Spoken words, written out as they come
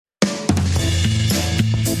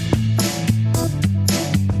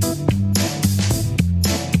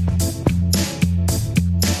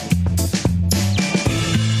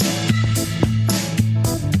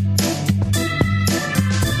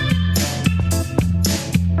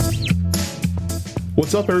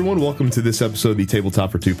What's up, everyone? Welcome to this episode of the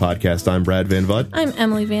Tabletop for Two podcast. I'm Brad Van Vudt. I'm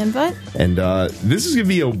Emily Van Vudt. And this is going to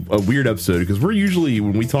be a weird episode because we're usually,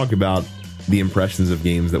 when we talk about the impressions of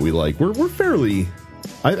games that we like, we're fairly...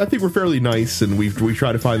 I think we're fairly nice, and we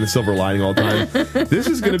try to find the silver lining all the time. This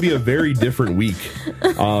is going to be a very different week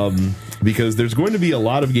because there's going to be a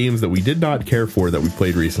lot of games that we did not care for that we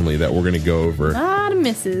played recently that we're going to go over. A lot of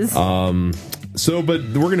misses. But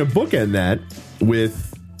we're going to bookend that with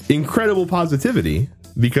incredible positivity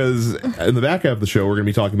because in the back half of the show, we're going to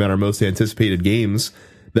be talking about our most anticipated games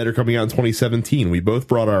that are coming out in 2017. We both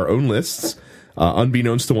brought our own lists,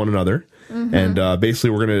 unbeknownst to one another. Mm-hmm. And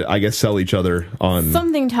basically, we're going to, I guess, sell each other on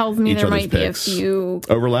something tells me there might picks. Be a few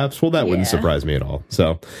overlaps. Well, that wouldn't surprise me at all.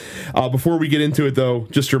 So before we get into it, though,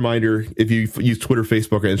 just a reminder, if you use Twitter,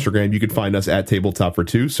 Facebook, or Instagram, you can find us at Tabletop for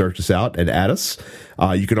Two. Search us out and add us.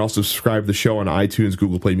 You can also subscribe to the show on iTunes,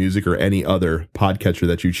 Google Play Music, or any other podcatcher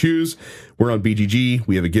that you choose. We're on BGG.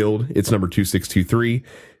 We have a guild. It's number 2623.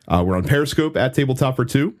 We're on Periscope at Tabletop for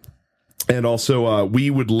Two. And also,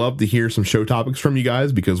 we would love to hear some show topics from you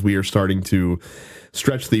guys because we are starting to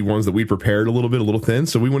stretch the ones that we prepared a little thin.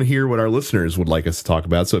 So we want to hear what our listeners would like us to talk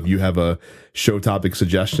about. So if you have a show topic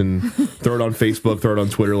suggestion, throw it on Facebook, throw it on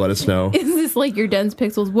Twitter, let us know. Is this like your dense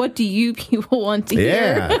pixels? What do you people want to hear?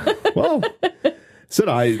 Yeah. Well,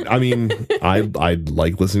 I mean, I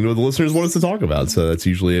like listening to what the listeners want us to talk about. So that's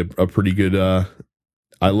usually a pretty good...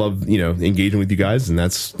 I love, engaging with you guys, and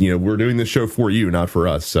that's, we're doing this show for you, not for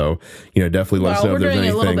us. So, definitely let us know if there's anything.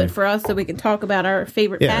 We're doing a little bit for us so we can talk about our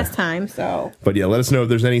favorite pastime. So, but yeah, let us know if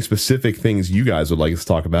there's any specific things you guys would like us to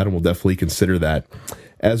talk about, and we'll definitely consider that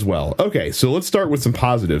as well. Okay, so let's start with some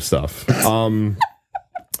positive stuff.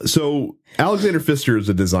 So Alexander Pfister is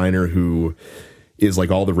a designer who is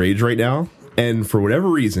like all the rage right now, and for whatever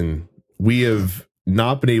reason, we have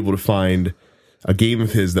not been able to find a game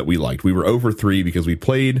of his that we liked. We were over 3 because we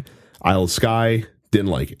played Isle of Skye, didn't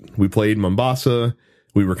like it. We played Mombasa,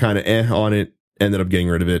 we were kind of on it, ended up getting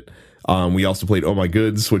rid of it. We also played Oh My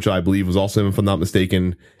Goods, which I believe was also, if I'm not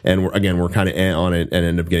mistaken, and we're kind of on it and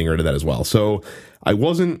ended up getting rid of that as well. So I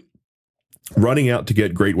wasn't running out to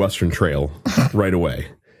get Great Western Trail right away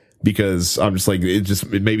because I'm just like,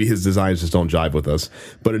 maybe his designs just don't jive with us.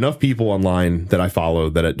 But enough people online that I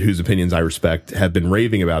follow whose opinions I respect have been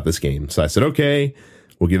raving about this game. So I said, okay,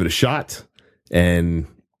 we'll give it a shot. And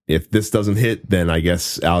if this doesn't hit, then I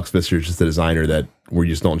guess Alex Pfister is just a designer that we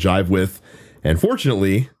just don't jive with. And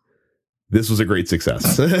fortunately, this was a great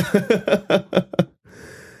success.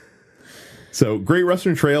 So Great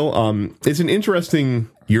Western Trail, it's an interesting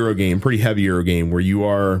Euro game, pretty heavy Euro game where you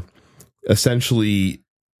are essentially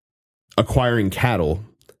acquiring cattle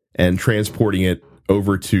and transporting it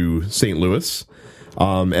over to St. Louis,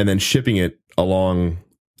 and then shipping it along,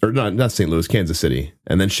 or not St. Louis, Kansas City,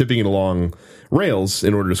 and then shipping it along rails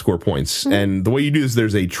in order to score points. Mm-hmm. And the way you do this,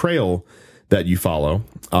 there's a trail that you follow,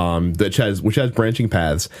 which has branching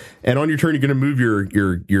paths. And on your turn, you're going to move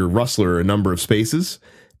your rustler a number of spaces,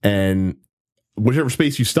 and whichever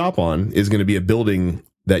space you stop on is going to be a building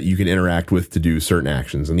that you can interact with to do certain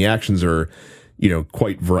actions. And the actions are,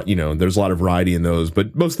 there's a lot of variety in those,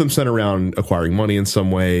 but most of them center around acquiring money in some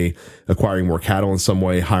way, acquiring more cattle in some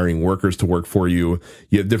way, hiring workers to work for you.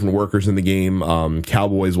 You have different workers in the game.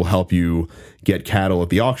 Cowboys will help you get cattle at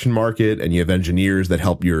the auction market, and you have engineers that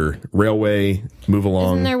help your railway move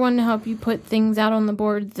along. Isn't there one to help you put things out on the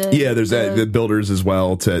board? There's the builders as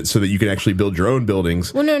well, so that you can actually build your own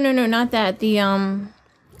buildings. Well, no, not that. The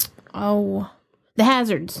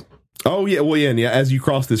hazards. Oh, yeah. Well, yeah. And as you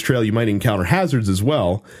cross this trail, you might encounter hazards as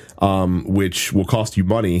well, which will cost you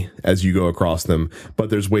money as you go across them. But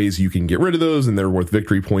there's ways you can get rid of those, and they're worth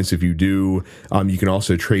victory points if you do. You can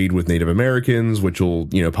also trade with Native Americans, which will,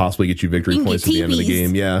 possibly get you victory points at the end of the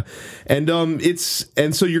game. Yeah. And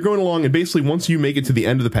so you're going along, and basically once you make it to the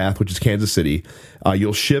end of the path, which is Kansas City,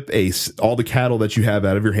 you'll ship all the cattle that you have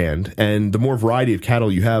out of your hand. And the more variety of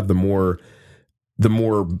cattle you have, the more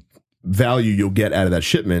value you'll get out of that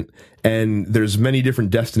shipment. And there's many different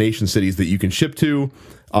destination cities that you can ship to.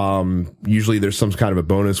 Usually there's some kind of a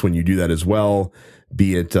bonus when you do that as well,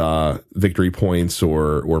 be it victory points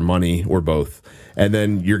or money or both. And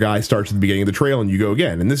then your guy starts at the beginning of the trail and you go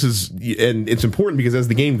again. And it's important because as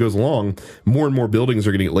the game goes along, more and more buildings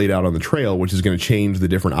are going to get laid out on the trail, which is going to change the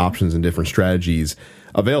different options and different strategies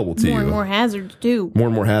available to you. More and more hazards too. More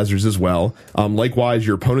and more hazards as well. Likewise,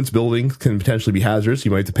 your opponent's buildings can potentially be hazardous.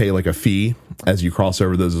 You might have to pay like a fee as you cross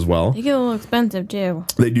over those as well. They get a little expensive too.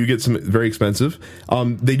 They do get some very expensive.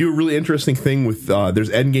 They do a really interesting thing with there's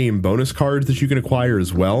endgame bonus cards that you can acquire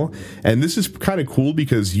as well. And this is kind of cool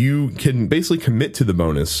because you can basically commit to the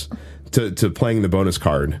bonus, to playing the bonus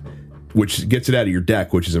card. which gets it out of your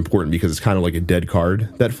deck, which is important because it's kind of like a dead card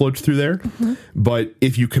that floats through there. But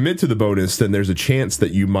if you commit to the bonus, then there's a chance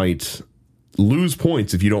that you might lose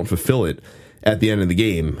points if you don't fulfill it at the end of the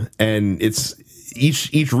game. And it's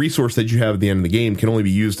each resource that you have at the end of the game can only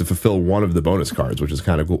be used to fulfill one of the bonus cards, which is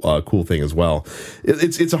kind of a cool thing as well.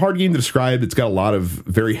 It's a hard game to describe. It's got a lot of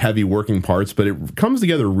very heavy working parts, but it comes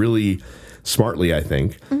together really smartly, I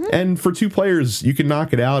think. And for 2 players, you can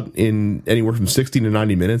knock it out in anywhere from 60 to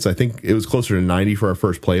 90 minutes. I think it was closer to 90 for our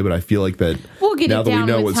first play, but I feel like that we'll get now it that down we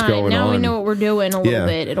know with what's time. going now on. we know what we're doing a little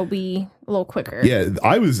bit. It'll be a little quicker. Yeah,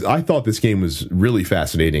 I thought this game was really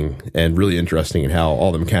fascinating and really interesting in how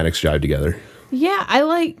all the mechanics jive together. Yeah, I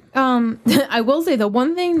like, I will say the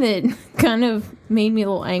one thing that kind of made me a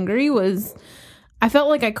little angry was I felt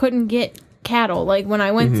like I couldn't get cattle. Like when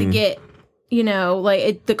I went to get,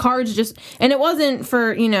 the cards just, and it wasn't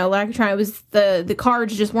for, lack of trying, it was the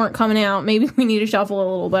cards just weren't coming out. Maybe we need to shuffle a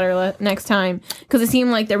little better next time because it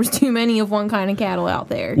seemed like there was too many of one kind of cattle out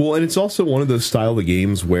there. Well, and it's also one of those style of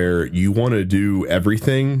games where you want to do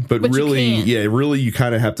everything, but really, really you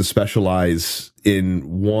kind of have to specialize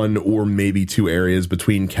in one or maybe 2 areas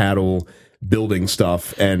between cattle, building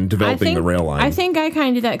stuff, and developing the rail line. I think I kind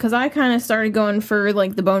of did that because I kind of started going for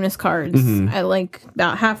like the bonus cards. I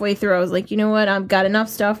about halfway through, I was like, you know what, I've got enough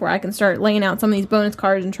stuff where I can start laying out some of these bonus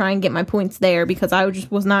cards and try and get my points there because I just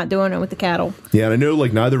was not doing it with the cattle. Yeah, and I know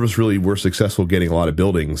like neither of us really were successful getting a lot of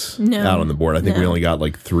buildings out on the board. I think we only got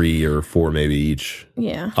like 3 or 4 maybe each.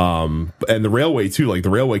 Yeah. And the railway too, like the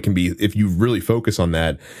railway can be, if you really focus on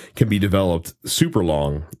that, can be developed super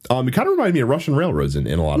long. It kind of reminded me of Russian railroads in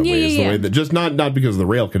a lot of ways. The way that just not because of the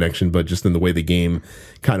rail connection, but just in the way the game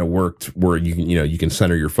kind of worked, where you can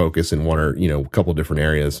center your focus in one or a couple different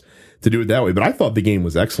areas to do it that way. But I thought the game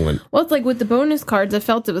was excellent. Well, it's like with the bonus cards, I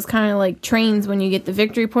felt it was kind of like trains when you get the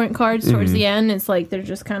victory point cards towards the end. It's like they're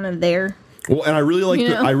just kind of there. Well, and I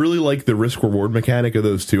really like the risk reward mechanic of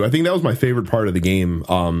those 2. I think that was my favorite part of the game.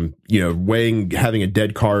 Having a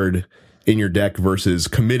dead card in your deck versus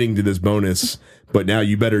committing to this bonus, but now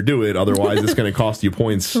you better do it, otherwise it's going to cost you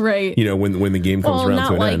points. Right. When the game comes around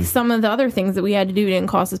to an end. Some of the other things that we had to do didn't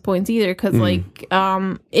cost us points either, because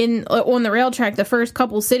on the rail track, the first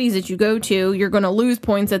couple cities that you go to, you're going to lose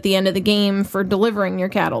points at the end of the game for delivering your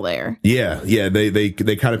cattle there. Yeah, they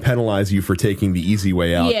kind of penalize you for taking the easy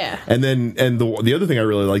way out. Yeah. And the other thing I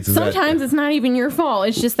really liked is sometimes it's not even your fault.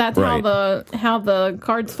 It's just that's how the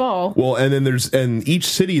cards fall. Well, and then each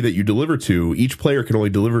city that you deliver to, each player can only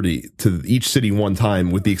deliver to each city one time,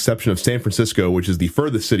 with the exception of San Francisco, which is the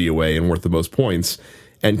furthest city away and worth the most points,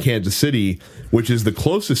 and Kansas City, which is the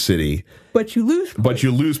closest city. But you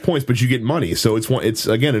lose points, but you get money. So it's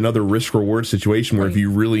again another risk reward situation where if you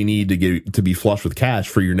really need to be flush with cash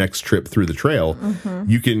for your next trip through the trail,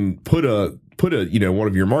 you can put a one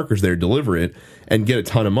of your markers there, deliver it, and get a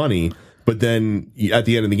ton of money. But then at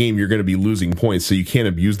the end of the game, you're going to be losing points, so you can't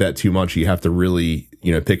abuse that too much. You have to really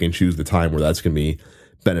pick and choose the time where that's going to be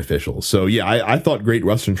beneficial. So yeah, I thought Great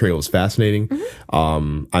Western Trail was fascinating.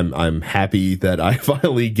 I'm happy that I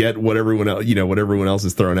finally get what everyone else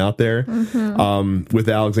is throwing out there with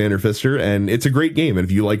Alexander Pfister, and it's a great game. And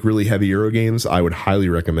if you like really heavy Euro games, I would highly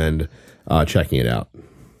recommend checking it out.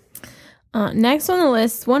 Next on the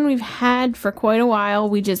list, one we've had for quite a while,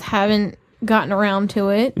 we just haven't gotten around to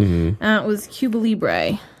it. It was Cuba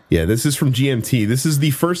Libre. Yeah, this is from GMT. This is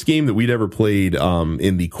the first game that we'd ever played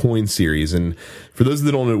in the Coin series. And for those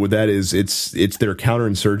that don't know what that is, it's their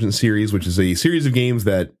Counterinsurgent series, which is a series of games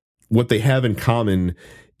that what they have in common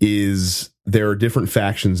is there are different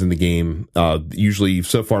factions in the game. Usually,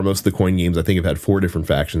 so far, most of the Coin games, I think, have had 4 different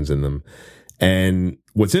factions in them. And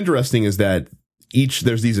what's interesting is that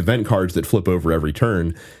there's these event cards that flip over every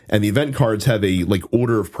turn, and the event cards have a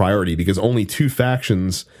order of priority because only 2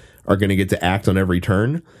 factions are going to get to act on every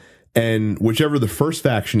turn. And whichever the first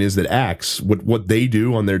faction is that acts, what they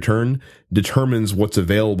do on their turn determines what's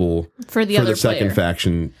available for the second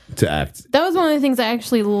faction to act. That was one of the things I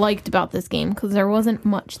actually liked about this game, because there wasn't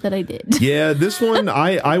much that I did. Yeah, this one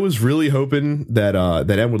I was really hoping that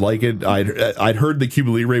Em would like it. I'd heard that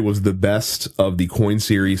Cuba Libre was the best of the Coin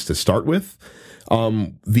series to start with.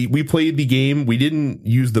 We played the game. We didn't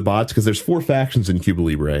use the bots because there's 4 factions in Cuba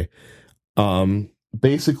Libre.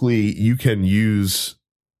 Basically,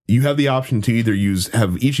 you have the option to either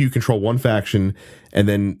have each of you control one faction, and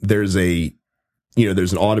then there's an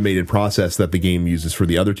automated process that the game uses for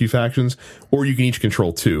the other 2 factions, or you can each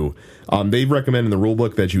control 2. They recommend in the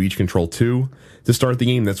rulebook that you each control 2 to start the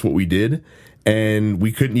game. That's what we did, and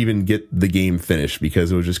we couldn't even get the game finished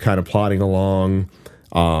because it was just kind of plodding along.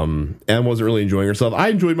 Em wasn't really enjoying herself. I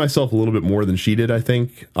enjoyed myself a little bit more than she did, I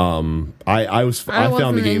think. I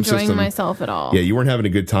found the game enjoying system myself at all. Yeah, you weren't having a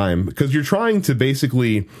good time because you're trying to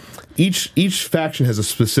basically each faction has a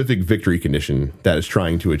specific victory condition that it's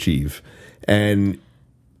trying to achieve, and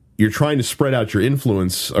you're trying to spread out your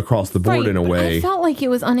influence across the board in a way. I felt like it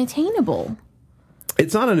was unattainable.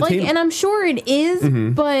 It's not unattainable, and I'm sure it is,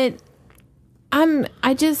 but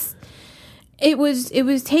it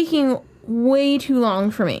was taking way too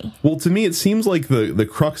long for me. Well, to me, it seems like the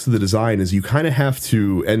crux of the design is you kind of have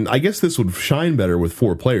to, and I guess this would shine better with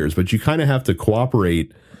 4 players, but you kind of have to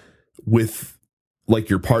cooperate with like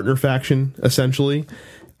your partner faction essentially,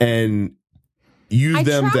 and use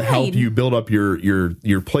them to help you build up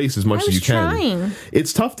your place as much as you can. Trying.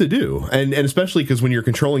 It's tough to do, and especially because when you're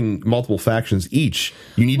controlling multiple factions each,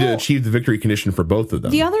 you need to achieve the victory condition for both of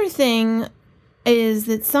them. The other thing is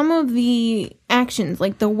that some of the actions,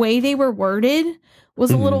 like the way they were worded,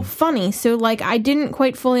 was a little funny. So like I didn't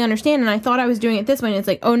quite fully understand, and I thought I was doing it this way, and it's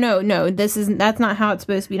like, oh no, that's not how it's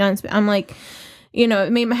supposed to be done. I'm like, it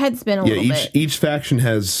made my head spin a little bit. Each faction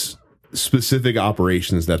has specific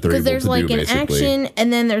operations that they're able to do. Because there's like an action,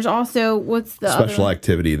 and then there's also what's the special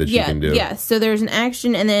activity that you can do. Yeah, so there's an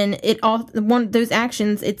action, and then one of those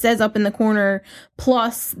actions, it says up in the corner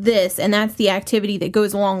plus this, and that's the activity that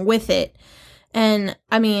goes along with it. And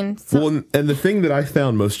I mean, and the thing that I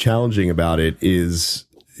found most challenging about it is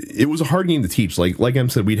it was a hard game to teach. Like Em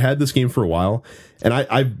said, we'd had this game for a while, and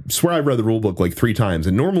I swear I've read the rule book like 3 times.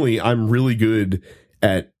 And normally I'm really good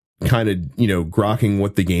at kind of, grokking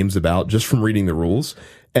what the game's about just from reading the rules.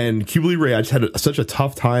 And Cuba Libre, I just had such a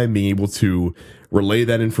tough time being able to relay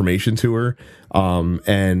that information to her,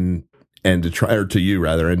 and to try, or to you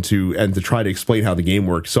rather, and to try to explain how the game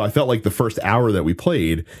works. So I felt like the first hour that we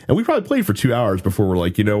played, and we probably played for 2 hours before we're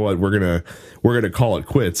like, you know what, we're gonna call it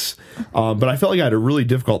quits. But I felt like I had a really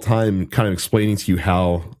difficult time kind of explaining to you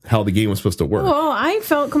how the game was supposed to work. Well, I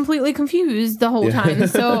felt completely confused the whole time,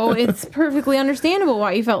 so it's perfectly understandable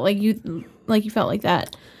why you felt like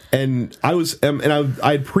that. And I was,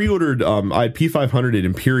 I had pre-ordered, I had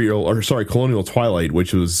P500 at Colonial Twilight,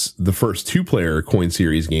 which was the first 2-player Coin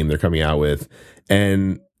Series game they're coming out with.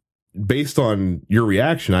 And based on your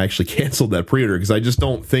reaction, I actually canceled that pre-order because I just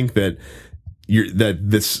don't think that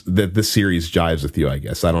this series jives with you. I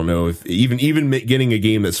guess I don't know if even getting a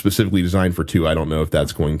game that's specifically designed for 2, I don't know if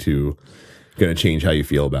that's going to change how you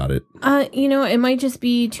feel about it. It might just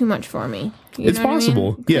be too much for me. It's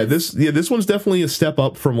possible. I mean? This one's definitely a step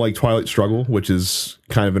up from like Twilight Struggle, which is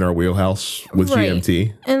kind of in our wheelhouse with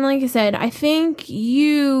GMT. And like I said, I think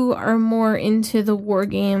you are more into the war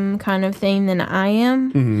game kind of thing than I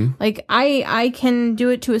am. Mm-hmm. Like I can do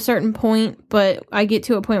it to a certain point, but I get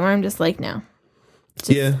to a point where I'm just like, no.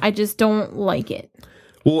 I just don't like it.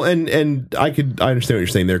 Well, and I understand what you're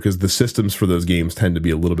saying there, because the systems for those games tend to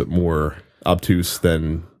be a little bit more obtuse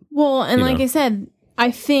than. Well, and like I said,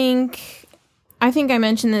 I think I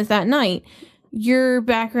mentioned this that night. Your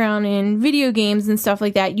background in video games and stuff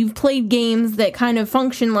like that, you've played games that kind of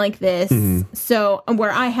function like this. Mm-hmm. So where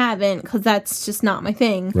I haven't, because that's just not my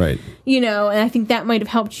thing. Right. And I think that might have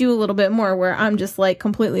helped you a little bit more, where I'm just like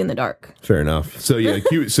completely in the dark. Fair enough. So yeah,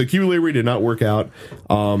 Cuba Libre did not work out.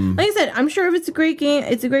 Like I said, I'm sure if it's a great game,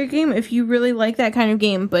 it's a great game if you really like that kind of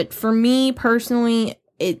game. But for me personally,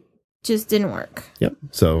 it just didn't work. Yep.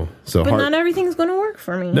 So but not everything's going to work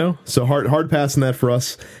for me. No. So hard passing that for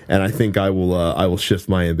us, and I think I will shift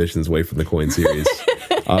my ambitions away from the Coin Series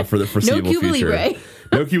for the foreseeable future. Libre.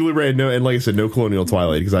 No Cuba Libre, and like I said, no Colonial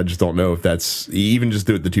Twilight, because I just don't know if that's even just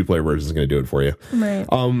the 2-player version is going to do it for you. Right.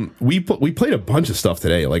 We played a bunch of stuff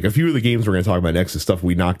today. Like a few of the games we're going to talk about next is stuff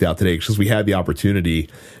we knocked out today because we had the opportunity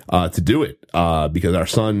to do it because our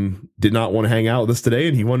son did not want to hang out with us today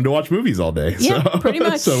and he wanted to watch movies all day. Yeah, so, pretty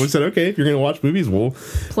much. So we said, okay, if you're going to watch movies, we'll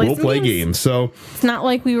play games. So it's not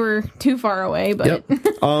like we were too far away, but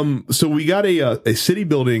so we got a city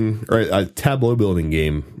building or a tableau building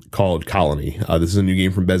game called Colony. This is a new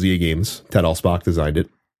game from Bezier Games. Ted Alspach designed it.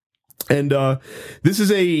 And this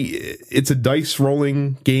is it's a dice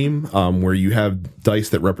rolling game where you have dice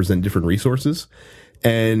that represent different resources.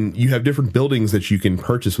 And you have different buildings that you can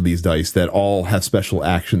purchase with these dice that all have special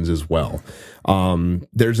actions as well.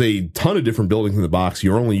 There's a ton of different buildings in the box.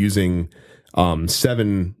 You're only using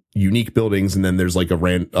 7 unique buildings, and then there's like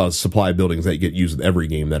a supply of buildings that get used with every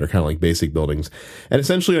game that are kind of like basic buildings. And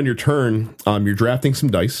essentially on your turn, you're drafting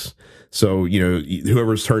some dice. So,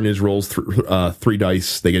 whoever's turn is rolls 3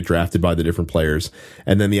 dice. They get drafted by the different players.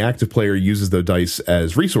 And then the active player uses the dice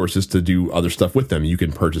as resources to do other stuff with them. You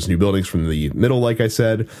can purchase new buildings from the middle, like I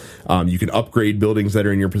said. You can upgrade buildings that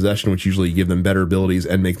are in your possession, which usually give them better abilities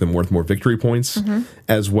and make them worth more victory points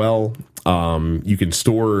as well. You can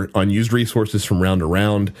store unused resources from round to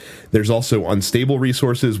round. There's also unstable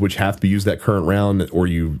resources, which have to be used that current round, or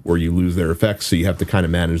you lose their effects. So you have to kind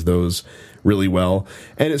of manage those really well.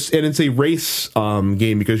 And it's a race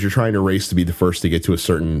game because you're trying to race to be the first to get to a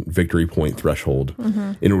certain victory point threshold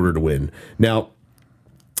in order to win. Now,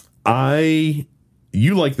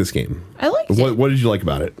 you like this game. I liked it. What did you like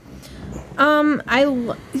about it?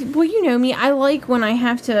 Well, you know me. I like when I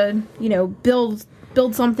have to,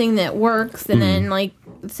 build something that works, and then, like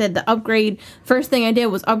I said, the upgrade. First thing I did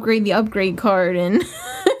was upgrade the upgrade card, and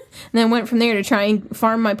then went from there to try and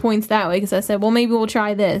farm my points that way, because I said, well, maybe we'll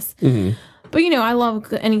try this. But, I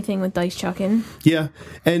love anything with dice chucking. Yeah,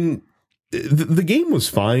 and the game was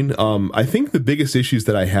fine. I think the biggest issues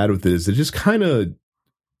that I had with it is it just kind of,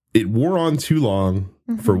 it wore on too long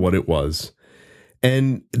for what it was.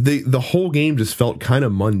 And the whole game just felt kind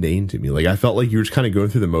of mundane to me. Like, I felt like you were just kind of going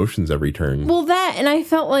through the motions every turn. Well, and I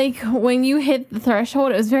felt like when you hit the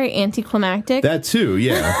threshold, it was very anticlimactic. That too,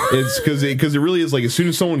 yeah. It's because it really is like, as soon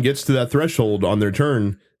as someone gets to that threshold on their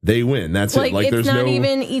turn, they win. That's it. Like, it's there's not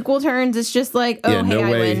even equal turns. It's just like, I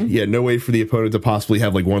win. Yeah, no way for the opponent to possibly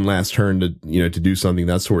have like one last turn to to do something,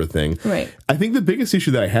 that sort of thing. Right. I think the biggest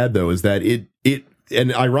issue that I had though is that it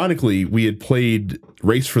and ironically, we had played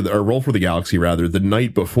Roll for the Galaxy rather the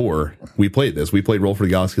night before we played this. We played Roll for the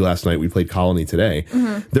Galaxy last night. We played Colony today.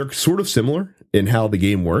 They're sort of similar in how the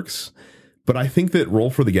game works, but I think that Roll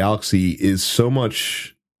for the Galaxy is so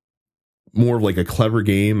much more of like a clever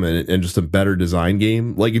game and just a better design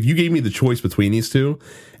game. Like, if you gave me the choice between these two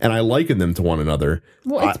and I liken them to one another,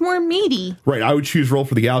 well, it's more meaty. Right. I would choose Roll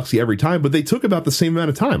for the Galaxy every time, but they took about the same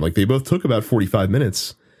amount of time. Like, they both took about 45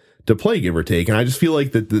 minutes to play, give or take. And I just feel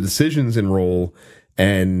like that the decisions in Roll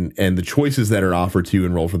and the choices that are offered to you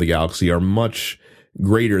in Roll for the Galaxy are much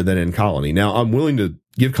greater than in Colony. Now, I'm willing to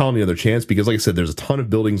give Colony another chance because, like I said, there's a ton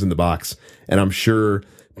of buildings in the box, and I'm sure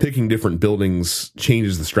picking different buildings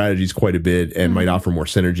changes the strategies quite a bit and might offer more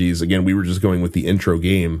synergies. Again, we were just going with the intro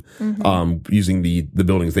game, using the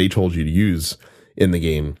buildings they told you to use in the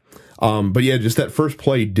game. But yeah, just that first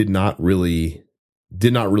play did not really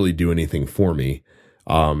do anything for me.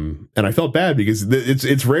 And I felt bad because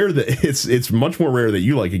it's rare that it's much more rare that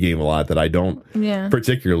you like a game a lot that I don't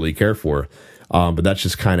particularly care for. But that's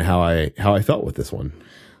just kind of how I felt with this one.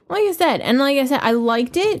 Like I said, I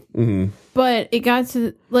liked it, but it got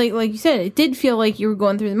to like you said, it did feel like you were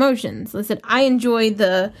going through the motions. I said I enjoyed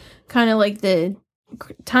the kind of like the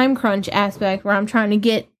time crunch aspect where I'm trying to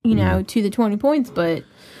get to the 20 points, but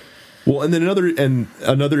well, and then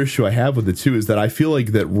another issue I have with it too is that I feel like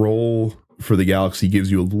that Roll for the Galaxy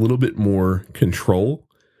gives you a little bit more control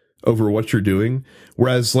over what you're doing,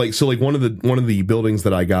 whereas one of the buildings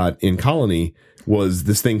that I got in Colony was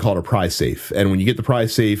this thing called a prize safe, and when you get the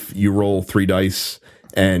prize safe, you roll 3 dice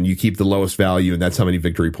and you keep the lowest value, and that's how many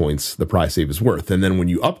victory points the prize safe is worth. And then when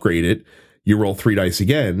you upgrade it, you roll 3 dice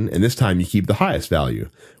again, and this time you keep the highest value.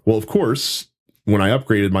 Well, of course, when I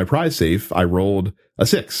upgraded my prize safe, I rolled a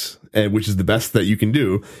 6, which is the best that you can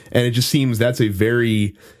do, and it just seems that's a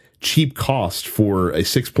very cheap cost for a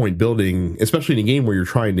 6-point building, especially in a game where you're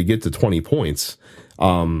trying to get to 20 points.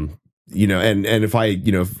 And if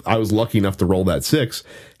I was lucky enough to roll that 6,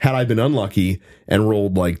 had I been unlucky and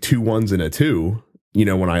rolled like 2 1s and a 2,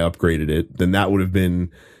 when I upgraded it, then that would have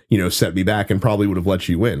been, set me back and probably would have let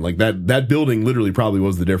you win. Like that building literally probably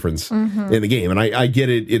was the difference in the game. And I get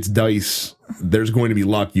it. It's dice. There's going to be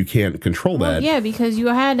luck. You can't control that. Yeah, because you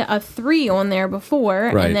had a 3 on there before,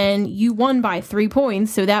 and then you won by 3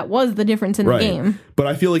 points. So that was the difference in the game. But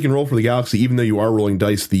I feel like in Roll for the Galaxy, even though you are rolling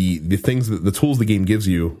dice, the things the tools the game gives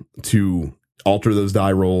you to alter those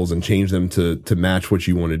die rolls and change them to match what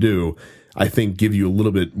you want to do, I think give you a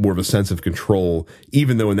little bit more of a sense of control,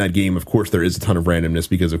 even though in that game, of course, there is a ton of randomness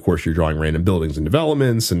because, of course, you're drawing random buildings and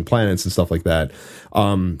developments and planets and stuff like that.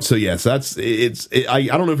 So that's I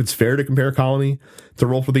don't know if it's fair to compare Colony to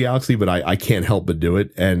Roll for the Galaxy, but I can't help but do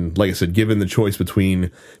it. And like I said, given the choice between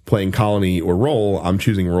playing Colony or Roll, I'm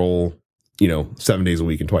choosing Roll, 7 days a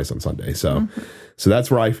week and twice on Sunday. So that's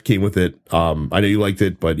where I came with it. I know you liked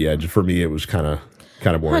it, but yeah, for me, it was kind of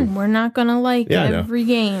boring. We're not gonna like every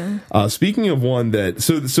game. Speaking of one that,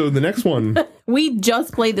 so the next one, we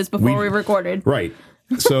just played this before we recorded. Right.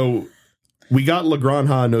 So we got La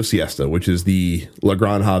Granja No Siesta, which is the La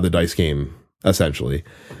Granja, the dice game, essentially.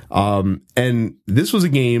 And this was a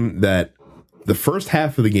game that the first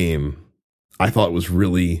half of the game I thought was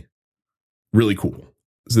really, really cool.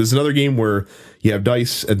 So this is another game where you have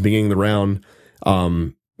dice at the beginning of the round.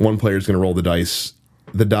 One player is going to roll the dice.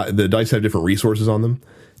 The dice have different resources on them,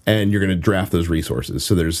 and you're going to draft those resources.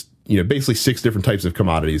 So there's basically 6 different types of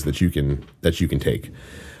commodities that you can take.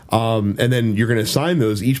 And then you're going to assign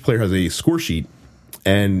those. Each player has a score sheet,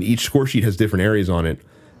 and each score sheet has different areas on it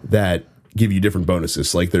that give you different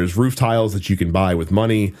bonuses. Like there's roof tiles that you can buy with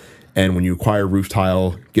money, and when you acquire a roof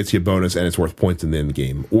tile, gets you a bonus, and it's worth points in the end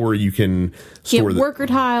game. Or you can store get worker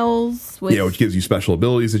tiles, with which gives you special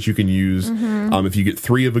abilities that you can use. If you get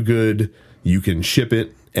 3 of a good, you can ship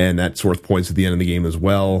it, and that's worth points at the end of the game as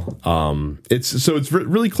well. It's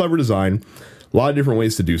really clever design, a lot of different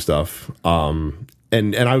ways to do stuff.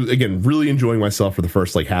 And I was, again, really enjoying myself for the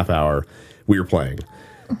first half hour we were playing.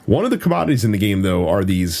 One of the commodities in the game, though, are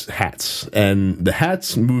these hats. And the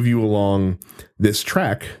hats move you along this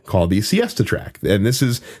track called the Siesta track. And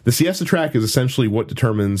the Siesta track is essentially what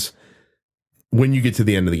determines when you get to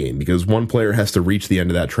the end of the game, because one player has to reach the end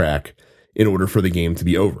of that track in order for the game to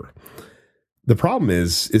be over. The problem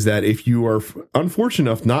is that if you are unfortunate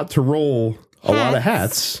enough not to roll a lot of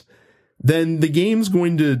hats, then the game's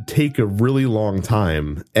going to take a really long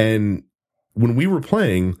time. And when we were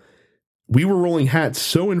playing, we were rolling hats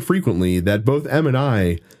so infrequently that both Em and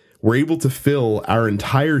I were able to fill our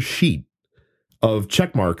entire sheet of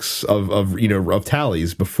check marks of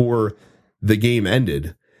tallies before the game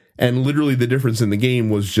ended. And literally the difference in the game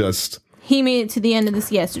was just he made it to the end of the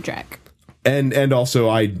Siesta track. And also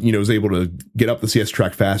I was able to get up the CS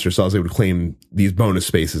track faster, so I was able to claim these bonus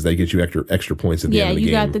spaces that get you extra points at the end of the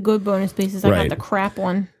game. Yeah, you got the good bonus spaces. I got the crap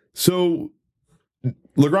one. So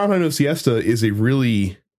La Granja No Siesta is a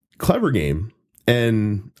really clever game,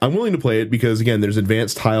 and I'm willing to play it because, again, there's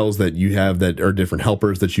advanced tiles that you have that are different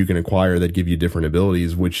helpers that you can acquire that give you different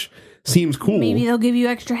abilities, which seems cool. Maybe they'll give you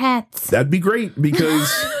extra hats. That'd be great,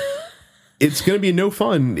 because it's going to be no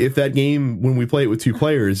fun if that game, when we play it with 2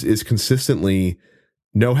 players, is consistently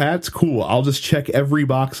no hats. Cool. I'll just check every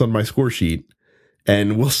box on my score sheet,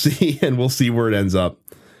 and we'll see where it ends up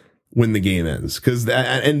when the game ends. Because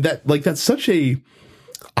that's such a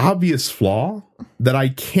obvious flaw that I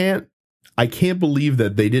can't believe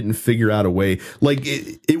that they didn't figure out a way. Like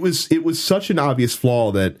it was such an obvious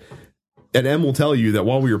flaw that, and Em will tell you that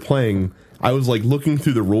while we were playing, I was looking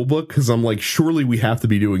through the rule book because I'm surely we have to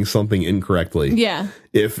be doing something incorrectly. Yeah.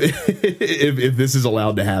 If this is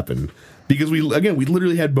allowed to happen, because we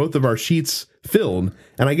literally had both of our sheets filled,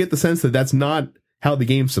 and I get the sense that that's not how the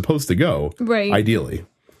game's supposed to go. Right. Ideally.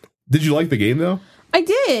 Did you like the game though? I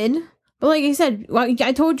did. But like I said,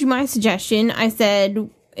 I told you my suggestion. I said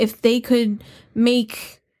if they could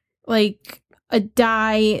make a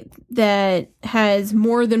die that has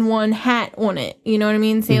more than one hat on it, you know what I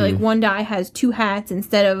mean? Say one die has 2 hats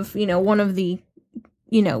instead of, one of the,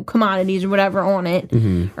 commodities or whatever on it,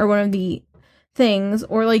 or one of the things.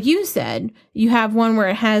 Or like you said, you have one where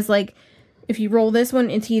it has if you roll this one,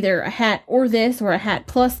 it's either a hat or this, or a hat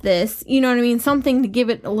plus this. You know what I mean? Something to give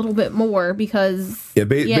it a little bit more, because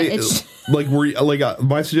it's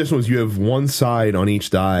my suggestion was you have one side on each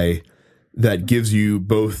die that gives you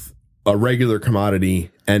both a regular commodity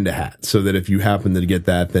and a hat, so that if you happen to get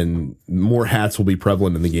that, then more hats will be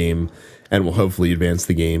prevalent in the game and will hopefully advance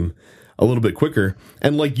the game a little bit quicker.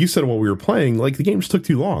 And like you said while we were playing, the game just took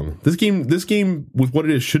too long. This game with what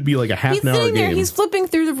it is should be a half an hour game. There, he's flipping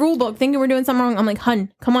through the rule book thinking we're doing something wrong. I'm like,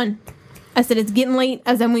 hun, come on. I said, it's getting late.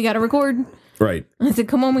 I said, we got to record. Right. I said,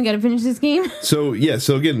 come on, we got to finish this game. So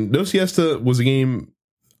again, No Siesta was a game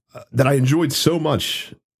that I enjoyed so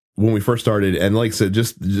much when we first started, and like I said,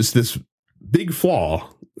 just this big flaw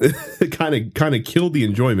kind of killed the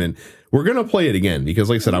enjoyment. We're gonna play it again because,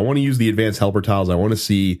 like I said, I want to use the advanced helper tiles. I want to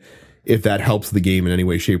see if that helps the game in any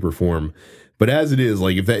way, shape, or form. But as it is,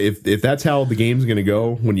 if that's how the game's gonna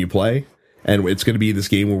go when you play, and it's gonna be this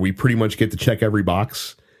game where we pretty much get to check every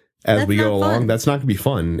box as we go along, that's not gonna be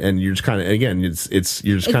fun. And you're just kind of, again, you're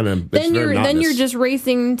just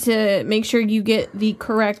racing to make sure you get the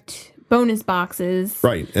correct bonus boxes,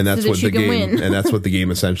 right? And that's what the game and that's what the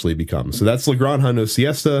game essentially becomes. So that's La Granja No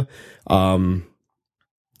Siesta.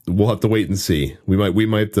 We'll have to wait and see. We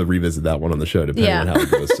might have to revisit that one on the show depending on how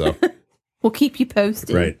it goes. So we'll keep you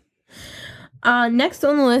posted. Right. Next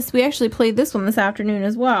on the list, we actually played this one this afternoon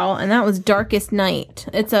as well, and that was Darkest Night.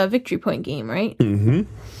 It's a Victory Point game, right? Mm-hmm.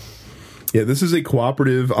 Yeah, this is a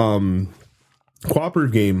cooperative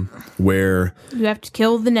cooperative game where you have to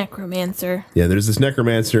kill the necromancer. Yeah, there's this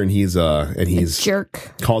necromancer, and he's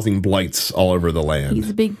jerk, causing blights all over the land. He's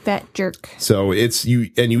a big fat jerk. So it's you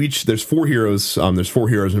each. There's 4 heroes. There's 4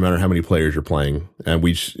 heroes no matter how many players you're playing, and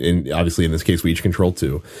obviously in this case we each control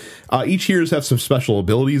 2. Each heroes have some special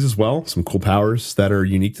abilities as well, some cool powers that are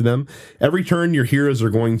unique to them. Every turn, your heroes are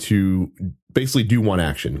going to basically do one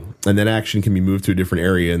action, and that action can be moved to a different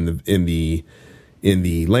area in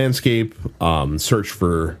the landscape, search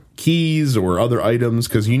for keys or other items,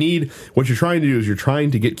 because what you're trying to do is you're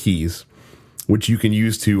trying to get keys, which you can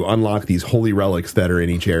use to unlock these holy relics that are in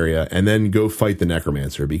each area, and then go fight the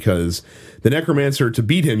necromancer, because the necromancer, to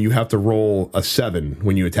beat him, you have to roll a 7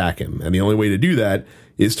 when you attack him. And the only way to do that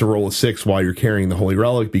is to roll a 6 while you're carrying the holy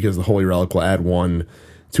relic, because the holy relic will add 1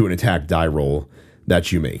 to an attack die roll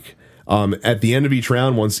that you make. At the end of each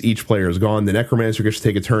round, once each player is gone, the necromancer gets to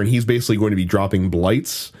take a turn. He's basically going to be dropping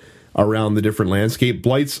blights around the different landscape.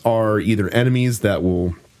 Blights are either enemies that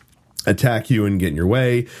will attack you and get in your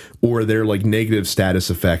way, or they're like negative status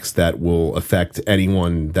effects that will affect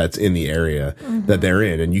anyone that's in the area that they're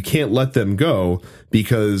in. And you can't let them go,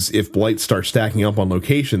 because if blights start stacking up on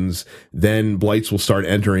locations, then blights will start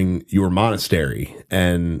entering your monastery.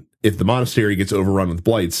 And if the monastery gets overrun with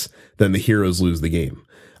blights, then the heroes lose the game.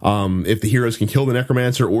 If the heroes can kill the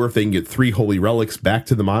necromancer, or if they can get 3 holy relics back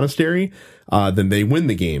to the monastery, then they win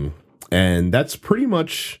the game. And that's pretty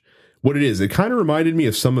much what it is. It kind of reminded me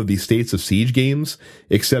of some of the States of Siege games,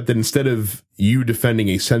 except that instead of you defending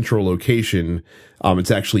a central location, it's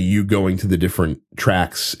actually you going to the different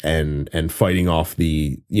tracks and fighting off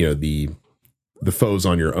the foes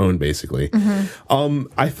on your own, basically.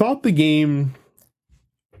 I thought the game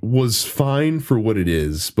was fine for what it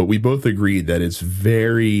is, but we both agreed that it's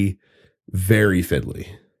very, very fiddly.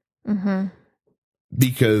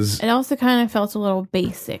 Because it also kind of felt a little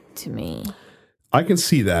basic to me. I can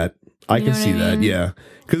see that. I can see that, yeah.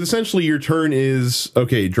 Because essentially your turn is,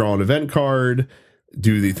 okay, draw an event card,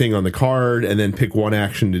 do the thing on the card, and then pick one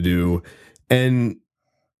action to do. And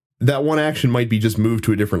that one action might be just move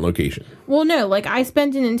to a different location. Well, no, like I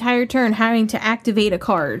spent an entire turn having to activate a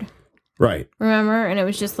card. Right. Remember? And it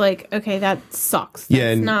was just like, okay, that sucks.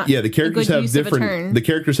 That's the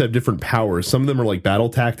characters have different powers. Some of them are like battle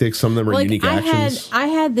tactics, some of them are like unique actions. I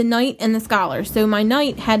had the knight and the scholar. So my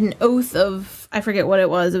knight had an oath of, I forget what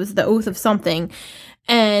it was. It was the oath of something.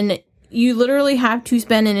 And you literally have to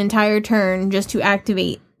spend an entire turn just to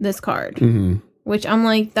activate this card. Which I'm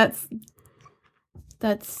like, that's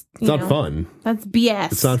not fun. That's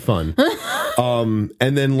BS. It's not fun.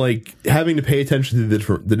 And then like having to pay attention to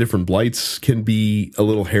the different blights can be a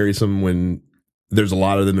little harrowsome when there's a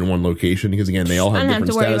lot of them in one location, because again, they all have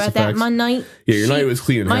different status effects. I don't have to worry about that. My knight, your knight was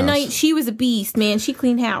cleaning house. My knight, she was a beast, man. She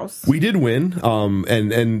cleaned house. We did win.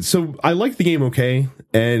 And so I like the game okay.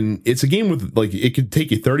 And it's a game with like, it could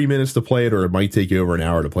take you 30 minutes to play it, or it might take you over an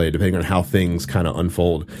hour to play it, depending on how things kind of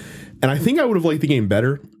unfold. And I think I would have liked the game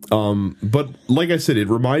better. But like I said, it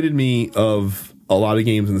reminded me of a lot of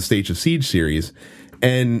games in the States of Siege series.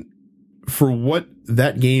 And for what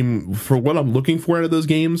I'm looking for out of those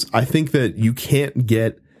games, I think that you can't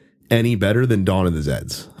get any better than Dawn of the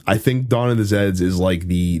Zeds. I think Dawn of the Zeds is like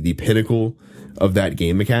the pinnacle of that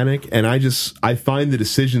game mechanic. And I find the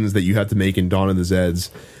decisions that you have to make in Dawn of the Zeds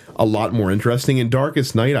a lot more interesting. In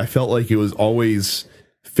Darkest Night, I felt like it was always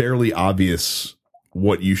fairly obvious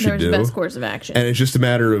what you should do. The best course of action. And it's just a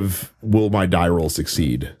matter of, will my die roll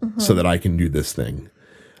succeed so that I can do this thing?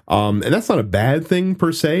 And that's not a bad thing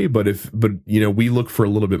per se, but we look for a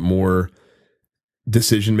little bit more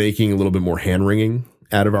decision making, a little bit more hand wringing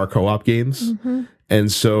out of our co-op games. And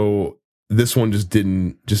so this one just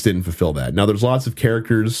didn't fulfill that. Now there's lots of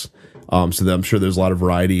characters, so that I'm sure there's a lot of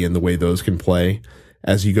variety in the way those can play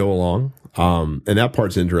as you go along. And that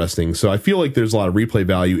part's interesting. So I feel like there's a lot of replay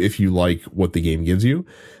value if you like what the game gives you.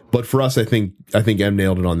 But for us, I think M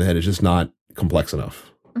nailed it on the head. It's just not complex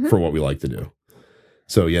enough for what we like to do.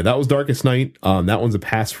 So yeah, that was Darkest Night. That one's a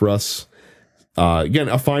pass for us. Again,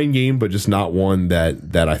 a fine game, but just not one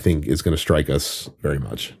that I think is going to strike us very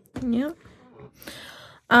much. Yeah.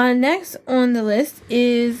 Next on the list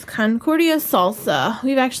is Concordia Salsa.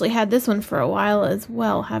 We've actually had this one for a while as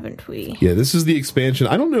well, haven't we? Yeah, this is the expansion.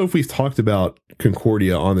 I don't know if we've talked about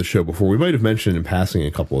Concordia on the show before. We might have mentioned it in passing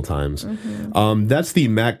a couple of times. That's the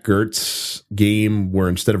Mac Gertz game where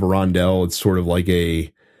instead of a rondel, it's sort of like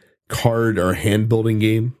a card or hand building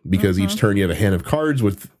game, because each turn you have a hand of cards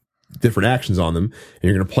with different actions on them, and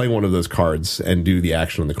you're going to play one of those cards and do the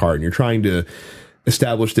action on the card. And you're trying to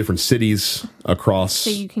establish different cities across.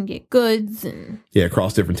 So you can get goods and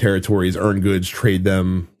across different territories, earn goods, trade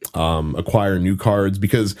them, acquire new cards.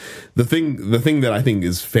 Because the thing that I think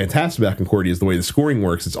is fantastic about Concordia is the way the scoring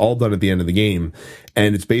works. It's all done at the end of the game,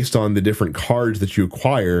 and it's based on the different cards that you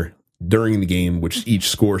acquire during the game, which each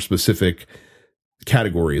score specific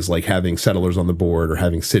categories, like having settlers on the board or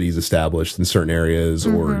having cities established in certain areas,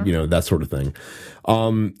 or that sort of thing.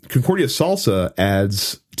 Concordia Salsa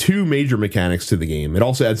adds 2 major mechanics to the game. It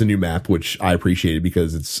also adds a new map, which I appreciated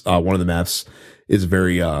because it's one of the maps is a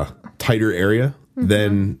very tighter area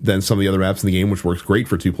than some of the other maps in the game, which works great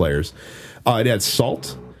for 2 players. It adds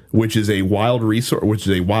salt, which is a wild resource, which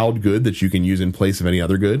is a wild good that you can use in place of any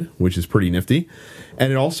other good, which is pretty nifty.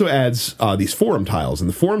 And it also adds these forum tiles, and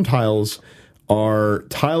the forum tiles are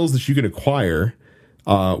tiles that you can acquire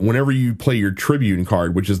whenever you play your Tribune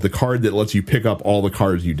card, which is the card that lets you pick up all the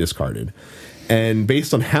cards you discarded. And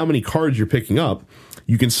based on how many cards you're picking up,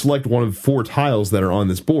 you can select one of 4 tiles that are on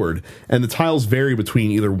this board. And the tiles vary between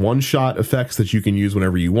either one-shot effects that you can use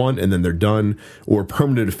whenever you want, and then they're done, or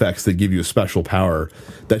permanent effects that give you a special power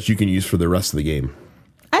that you can use for the rest of the game.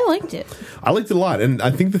 I liked it. I liked it a lot. And I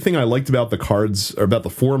think the thing I liked about the cards, or about the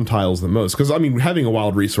forum tiles the most, because, I mean, having a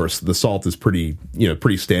wild resource, the salt is pretty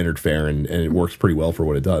standard fare, and it works pretty well for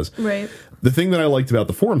what it does. Right. The thing that I liked about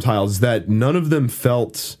the forum tiles is that none of them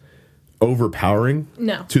felt overpowering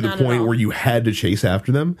to the point where you had to chase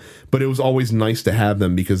after them, but it was always nice to have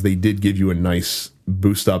them because they did give you a nice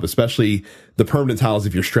boost up, especially the permanent tiles.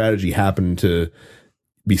 If your strategy happened to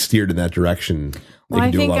be steered in that direction, well,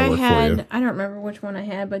 I think I had, I don't remember which one I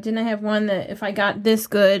had, but didn't I have one that if I got this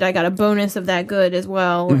good, I got a bonus of that good as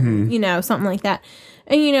well, and, something like that.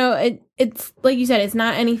 And, it's like you said, it's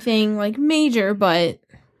not anything like major, but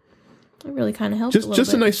it really kind of helps.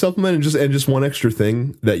 Just a nice supplement, and just one extra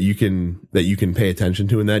thing that you can pay attention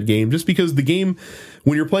to in that game. Just because the game,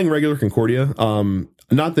 when you're playing regular Concordia,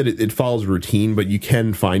 not that it follows a routine, but you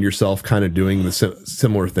can find yourself kind of doing the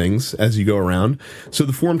similar things as you go around. So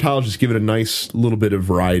the forum tiles just give it a nice little bit of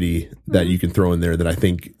variety that you can throw in there that I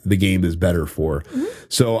think the game is better for.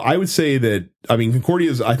 So I would say that, I mean,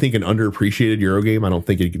 Concordia is, I think, an underappreciated Euro game. I don't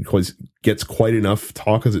think it gets quite enough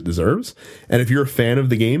talk as it deserves. And if you're a fan of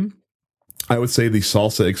the game, I would say the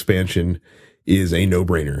Salsa expansion is a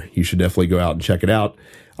no-brainer. You should definitely go out and check it out.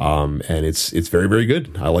 And it's very, very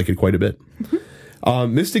good. I like it quite a bit.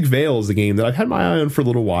 Mystic Vale is the game that I've had my eye on for a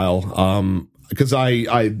little while, because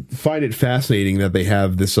I find it fascinating that they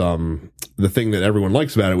have this the thing that everyone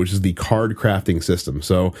likes about it, which is the card crafting system.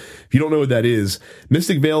 So if you don't know what that is,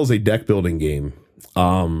 Mystic Vale is a deck building game,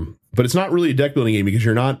 but it's not really a deck building game because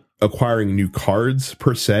you're not acquiring new cards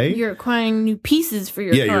per se. You're acquiring new pieces for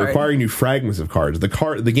your card. You're acquiring new fragments of cards.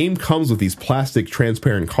 The game comes with these plastic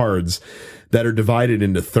transparent cards that are divided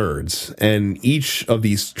into thirds, and each of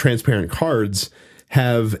these transparent cards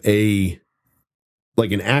have an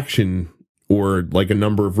action or like a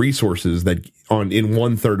number of resources that in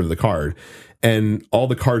 1/3 of the card. And all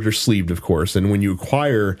the cards are sleeved, of course. And when you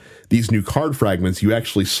acquire these new card fragments, you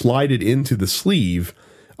actually slide it into the sleeve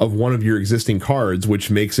of one of your existing cards, which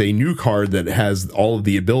makes a new card that has all of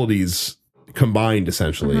the abilities combined,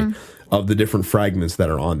 essentially, of the different fragments that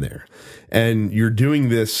are on there. And you're doing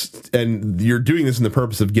this in the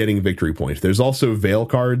purpose of getting victory points. There's also Veil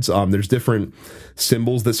cards. There's different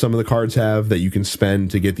symbols that some of the cards have that you can spend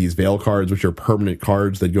to get these Veil cards, which are permanent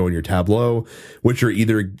cards that go in your tableau, which will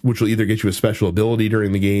either get you a special ability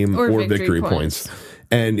during the game or victory points.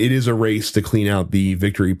 And it is a race to clean out the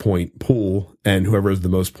victory point pool, and whoever has the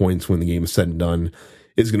most points when the game is said and done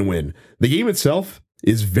is going to win. The game itself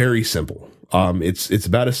is very simple. It's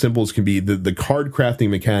about as simple as can be. The card crafting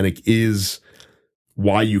mechanic is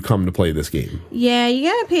why you come to play this game. Yeah, you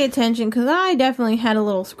gotta pay attention, because I definitely had a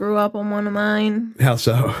little screw up on one of mine. How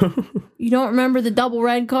so? You don't remember the double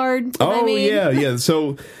red card? Yeah.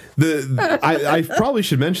 So I probably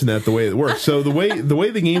should mention that the way it works. So the way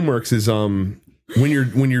the game works is when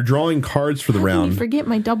you're drawing cards for the round. You forget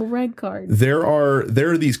my double red card. There are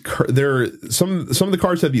some of the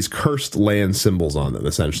cards have these cursed land symbols on them,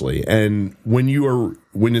 essentially. And when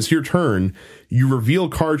it's your turn, you reveal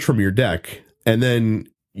cards from your deck, and then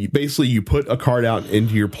you put a card out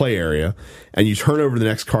into your play area, and you turn over the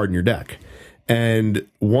next card in your deck. And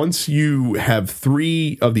once you have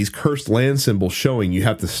 3 of these cursed land symbols showing, you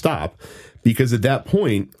have to stop, because at that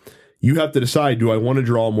point, you have to decide, do I want to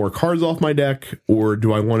draw more cards off my deck, or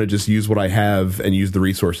do I want to just use what I have and use the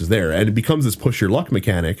resources there? And it becomes this push your luck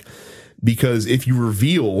mechanic, because if you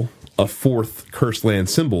reveal a 4th cursed land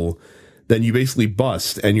symbol, then you basically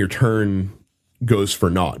bust and your turn goes for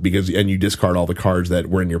naught, and you discard all the cards that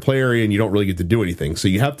were in your play area and you don't really get to do anything. So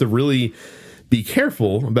you have to really be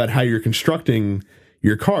careful about how you're constructing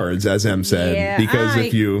your cards, as Em said, because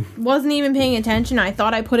if you wasn't even paying attention, I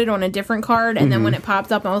thought I put it on a different card, and then when it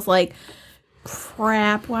popped up, I was like,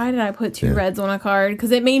 crap, why did I put two reds on a card?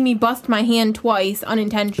 Because it made me bust my hand twice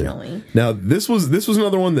unintentionally. Now, this was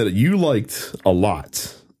another one that you liked a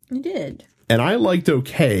lot. I did. And I liked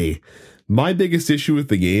okay. My biggest issue with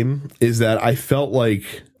the game is that I felt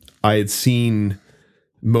like I had seen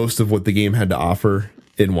most of what the game had to offer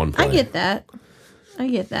in one play. I get that.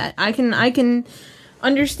 I can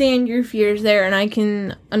understand your fears there, and I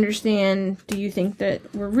can understand, do you think that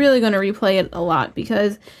we're really going to replay it a lot?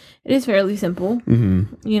 Because it is fairly simple,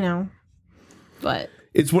 you know, but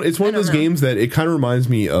it's one of those games that it kind of reminds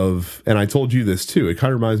me of, and I told you this too, it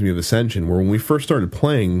kind of reminds me of Ascension, where when we first started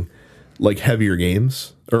playing like heavier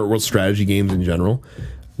games, or well, strategy games in general,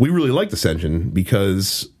 we really liked Ascension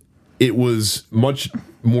because it was much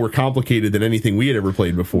more complicated than anything we had ever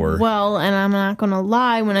played before. Well, and I'm not going to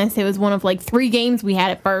lie when I say it was one of like 3 games we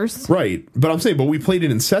had at first. Right. But I'm saying, but we played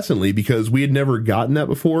it incessantly because we had never gotten that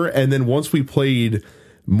before. And then once we played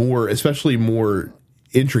more, especially more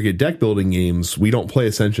intricate deck building games, we don't play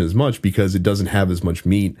Ascension as much because it doesn't have as much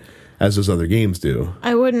meat as those other games do.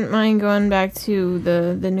 I wouldn't mind going back to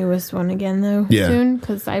the newest one again, though, soon,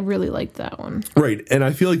 because I really liked that one. Right, and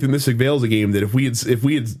I feel like the Mystic Vale is a game that if we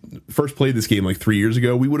had first played this game like 3 years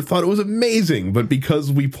ago, we would have thought it was amazing. But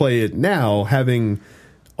because we play it now, having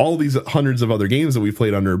all these hundreds of other games that we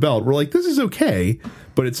played under our belt, we're like, this is okay,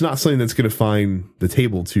 but it's not something that's going to find the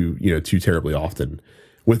table too terribly often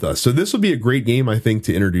with us. So this would be a great game, I think,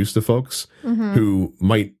 to introduce to folks who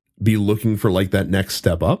might be looking for like that next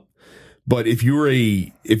step up. But if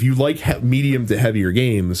you like medium to heavier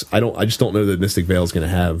games, I just don't know that Mystic Vale is going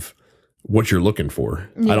to have what you're looking for.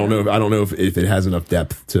 Yeah. I don't know if it has enough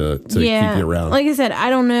depth to keep you around. Like I said,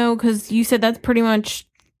 I don't know, because you said that's pretty much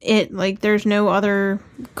it. Like there's no other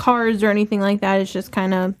cards or anything like that. It's just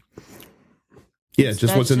kind of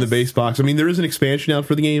just what's in the base box. I mean, there is an expansion out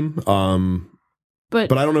for the game.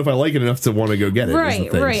 But I don't know if I like it enough to want to go get it.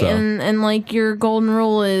 Right, right. So. And like your golden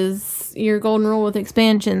rule with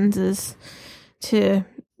expansions is to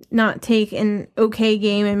not take an okay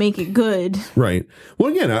game and make it good. Right. Well,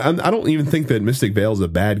 again, I don't even think that Mystic Vale is a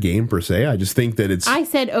bad game per se. I just think that it's... I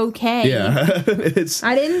said okay. Yeah.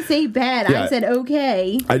 I didn't say bad. Yeah, I said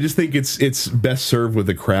okay. I just think it's best served with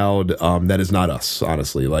a crowd that is not us,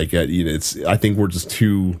 honestly. Like, I think we're just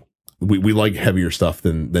too... We like heavier stuff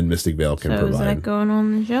than Mystic Vale can provide. So is that going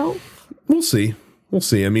on the shelf? We'll see.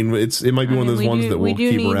 It might be one of those ones that we'll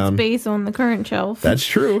keep around. We do need space on the current shelf. That's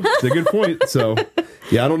true. It's a good point. So,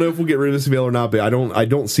 yeah, I don't know if we'll get rid of Mystic Vale or not, but I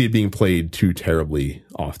don't see it being played too terribly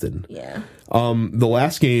often. Yeah. The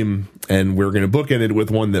last game, and we're going to bookend it with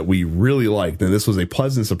one that we really liked, and this was a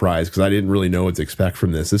pleasant surprise because I didn't really know what to expect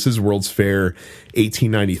from this. This is World's Fair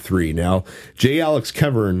 1893. Now, J. Alex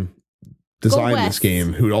Kevern designed this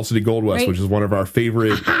game, who also did Gold West, right? Which is one of our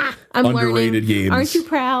favorite underrated games. Aren't you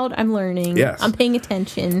proud? I'm learning. Yes. I'm paying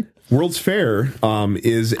attention. World's Fair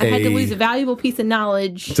is I had to lose a valuable piece of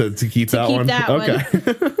knowledge to keep that one. Okay.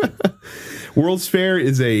 World's Fair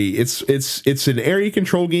is it's an area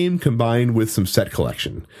control game combined with some set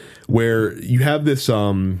collection, where you have this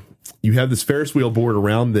Ferris wheel board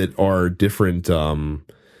around that are different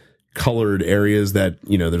colored areas that,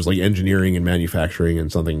 there's like engineering and manufacturing and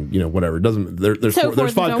something, whatever. It doesn't, there's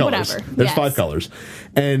 5 colors. There's 5 colors.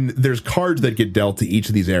 And there's cards that get dealt to each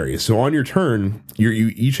of these areas. So on your turn,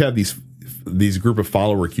 you each have these group of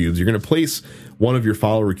follower cubes. You're going to place one of your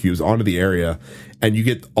follower cubes onto the area, and you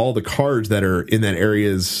get all the cards that are in that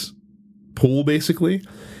area's pool, basically.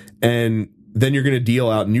 And then you're going to deal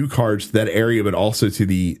out new cards to that area, but also to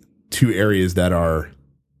the 2 areas that are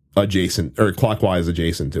adjacent or clockwise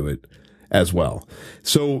adjacent to it as well.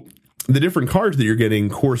 So the different cards that you're getting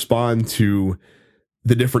correspond to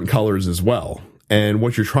the different colors as well. And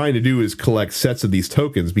what you're trying to do is collect sets of these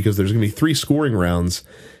tokens, because there's going to be 3 scoring rounds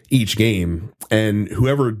each game. And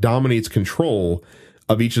whoever dominates control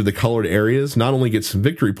of each of the colored areas not only gets some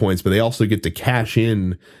victory points, but they also get to cash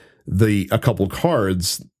in a couple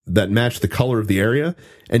cards that match the color of the area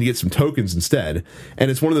and get some tokens instead. And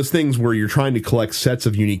it's one of those things where you're trying to collect sets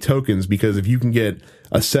of unique tokens, because if you can get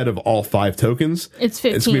a set of all 5 tokens, it's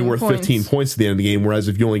going to be worth 15 points at the end of the game. Whereas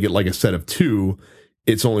if you only get like a set of 2,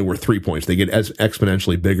 it's only worth 3 points. They get as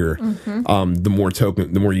exponentially bigger the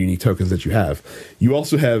more unique tokens that you have. You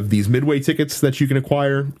also have these midway tickets that you can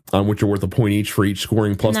acquire, which are worth a point each for each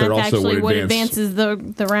scoring. Plus, and they're that's also what advances the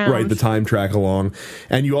round. Right, the time track along.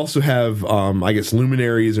 And you also have, I guess,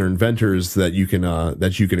 luminaries or inventors that you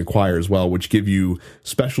can acquire as well, which give you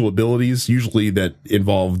special abilities, usually that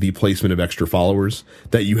involve the placement of extra followers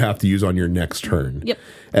that you have to use on your next turn. Yep.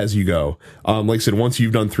 As you go. Like I said, once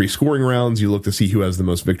you've done 3 scoring rounds, you look to see who has the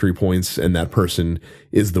most victory points, and that person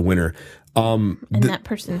is the winner. And that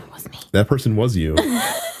person was me. That person was you.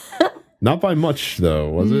 Not by much, though,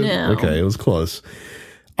 was it? No. Okay, it was close.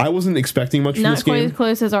 I wasn't expecting much from this game. Not quite as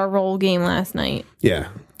close as our roll game last night. Yeah.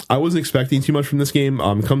 I wasn't expecting too much from this game.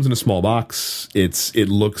 Comes in a small box. It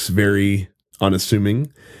looks very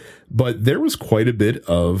unassuming, but there was quite a bit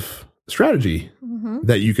of strategy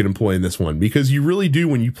that you can employ in this one, because you really do,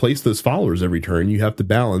 when you place those followers every turn, you have to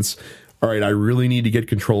balance, all right, I really need to get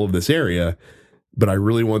control of this area, but I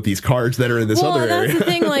really want these cards that are in this other area. That's the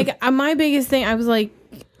thing. Like, my biggest thing, I was like,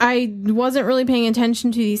 I wasn't really paying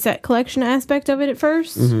attention to the set collection aspect of it at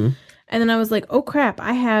first. And then I was like, oh crap,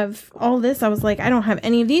 I have all this. I was like, I don't have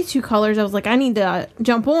any of these 2 colors. I was like, I need to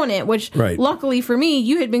jump on it, which luckily for me,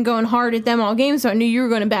 you had been going hard at them all game, so I knew you were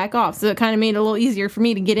going to back off. So it kind of made it a little easier for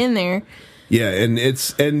me to get in there. Yeah, and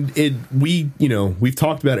we've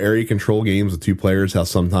talked about area control games with 2 players, how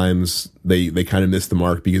sometimes they kind of miss the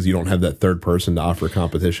mark because you don't have that third person to offer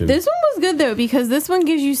competition. This one was good though, because this one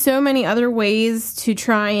gives you so many other ways to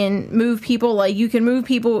try and move people. Like, you can move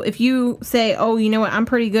people if you say, oh, you know what, I'm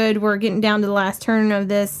pretty good, we're getting down to the last turn of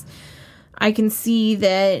this, I can see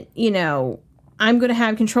that, I'm going to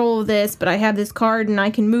have control of this, but I have this card and I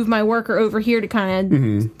can move my worker over here to kind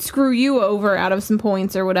of screw you over out of some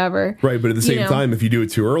points or whatever. Right, but at the same time, if you do it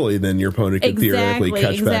too early, then your opponent could theoretically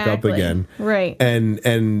catch back up again. Right.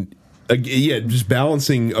 And just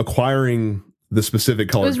balancing acquiring the specific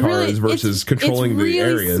colored cards versus controlling the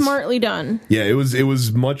areas. It's really smartly done. Yeah,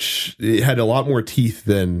 it had a lot more teeth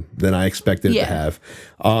than I expected it to have.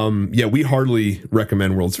 We hardly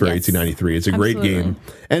recommend World's Fair 1893. It's a great game.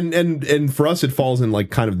 And for us, it falls in like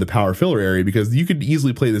kind of the power filler area, because you could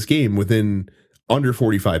easily play this game within under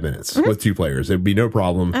 45 minutes with 2 players. It'd be no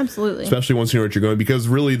problem. Absolutely. Especially once you know what you're going, because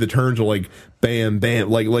really the turns are like bam, bam.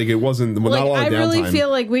 Like it wasn't, not a lot of downtime. I really feel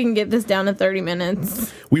like we can get this down to 30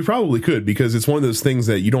 minutes. We probably could, because it's one of those things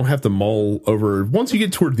that you don't have to mull over. Once you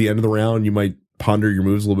get toward the end of the round, you might ponder your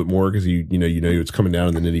moves a little bit more, because you know it's coming down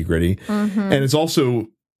in the nitty gritty. And it's also,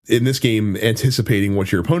 in this game, anticipating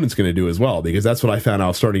what your opponent's going to do as well, because that's what I found I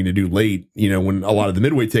was starting to do late, when a lot of the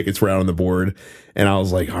midway tickets were out on the board, and I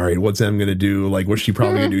was like, all right, what's Em going to do? Like, what's she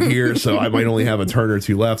probably going to do here? So I might only have a turn or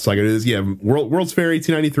 2 left. So I got to do this. Yeah, World's Fair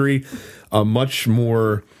 1893, a much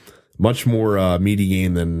more meaty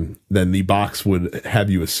game than the box would have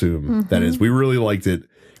you assume. That is, we really liked it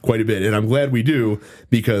quite a bit, and I'm glad we do,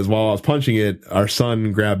 because while I was punching it, our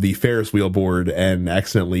son grabbed the Ferris wheel board and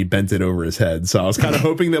accidentally bent it over his head. So I was kind of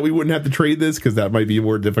hoping that we wouldn't have to trade this, because that might be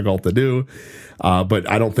more difficult to do. But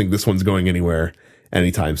I don't think this one's going anywhere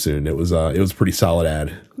anytime soon. It was a pretty solid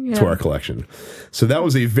add to our collection. So that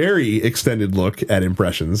was a very extended look at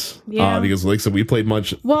impressions, because like I said, we played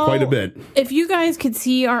quite a bit. If you guys could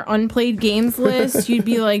see our unplayed games list, you'd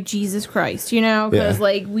be like, Jesus Christ, because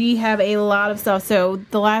like we have a lot of stuff. So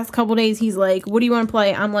the last couple days, he's like, what do you want to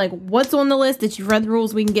play? I'm like, what's on the list that you've read the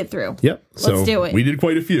rules we can get through? Yep. Let's do it. We did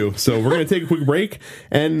quite a few. So we're going to take a quick break,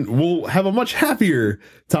 and we'll have a much happier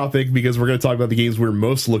topic, because we're going to talk about the games we're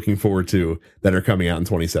most looking forward to that are coming out in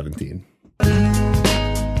 2017.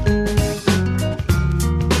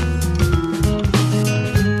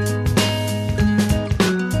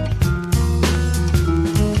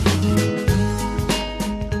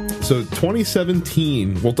 So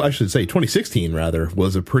 2017, well, I should say 2016 rather,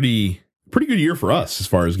 was a pretty good year for us as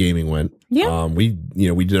far as gaming went. Yeah. We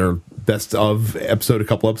did our best of episode a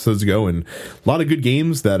couple episodes ago, and a lot of good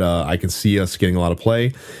games that I can see us getting a lot of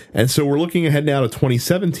play. And so we're looking ahead now to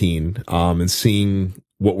 2017 and seeing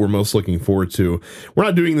what we're most looking forward to. We're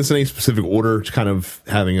not doing this in any specific order, just kind of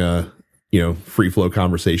having a free flow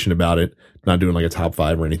conversation about it. Not doing like a top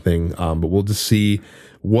 5 or anything, but we'll just see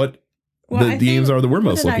what the games are that we're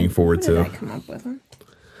most looking forward to. What did I come up with?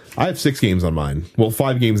 I have 6 games on mine. Well,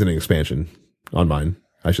 5 games in an expansion on mine,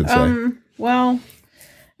 I should say. Well,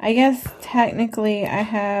 I guess technically I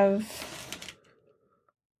have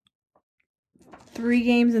 3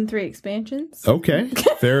 games and 3 expansions. Okay,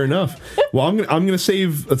 fair enough. Well, I'm gonna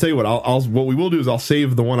save. I'll tell you what. What we will do is I'll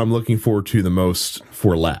save the one I'm looking forward to the most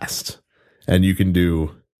for last, and you can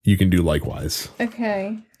do likewise.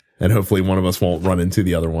 Okay. And hopefully one of us won't run into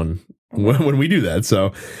the other one when we do that.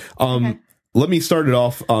 So, Okay. let me start it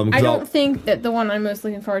off. I don't think that the one I'm most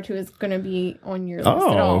looking forward to is going to be on your list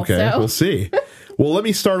at all. Okay. So. We'll see. Well, let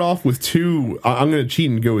me start off with two. I'm going to cheat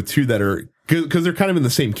and go with two that are, because they're kind of in the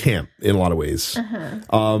same camp in a lot of ways.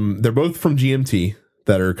 They're both from GMT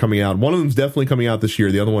that are coming out. One of them's definitely coming out this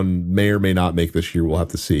year. The other one may or may not make this year. We'll have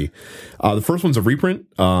to see. The first one's a reprint,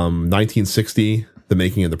 1960, The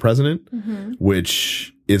Making of the President,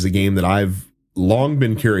 which is a game that I've long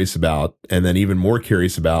been curious about, and then even more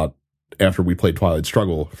curious about after we played Twilight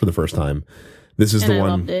Struggle for the first time. This is the one.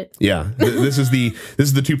 Loved it. Yeah, this is the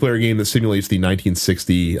 2-player game that simulates the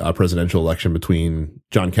 1960 presidential election between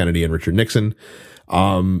John Kennedy and Richard Nixon.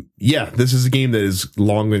 This is a game that has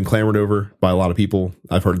long been clamored over by a lot of people.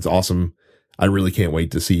 I've heard it's awesome. I really can't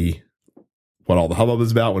wait to see what all the hubbub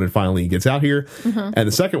is about when it finally gets out here. And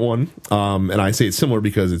the second one, and I say it's similar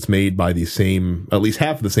because it's made by the same, at least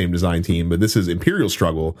half of the same design team, but this is Imperial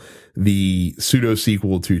Struggle, the pseudo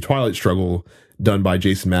sequel to Twilight Struggle, done by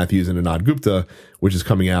Jason Matthews and Anand Gupta, which is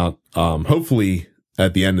coming out, hopefully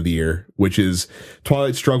at the end of the year, which is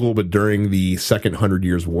Twilight Struggle, but during the Second 100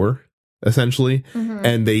 Years' War, essentially.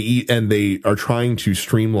 And they are trying to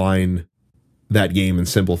streamline that game and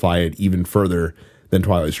simplify it even further than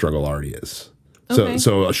Twilight Struggle already is.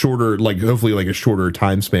 So a shorter, hopefully a shorter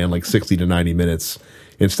time span, like 60 to 90 minutes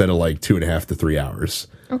instead of 2.5 to 3 hours.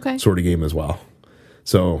 Sort of game as well.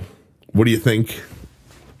 So what do you think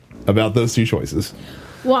about those two choices?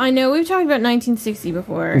 Well, I know we've talked about 1960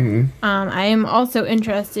 before. I am also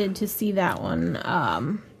interested to see that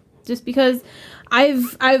one, just because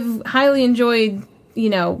I've highly enjoyed,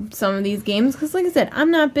 some of these games, because like I said,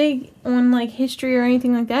 I'm not big on history or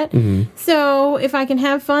anything like that. So if I can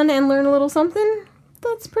have fun and learn a little something,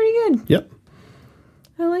 that's pretty good. Yep.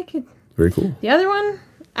 I like it. Very cool. The other one,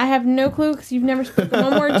 I have no clue because you've never spoken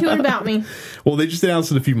one word to it about me. Well, they just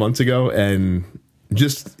announced it a few months ago, and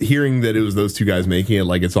just hearing that it was those two guys making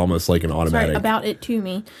it, it's almost like an automatic. Sorry, about it to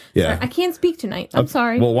me. Yeah. Sorry, I can't speak tonight. I'm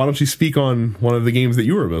sorry. Well, why don't you speak on one of the games that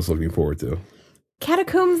you were most looking forward to?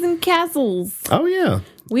 Catacombs and Castles. Oh, yeah.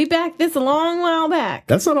 We backed this a long while back.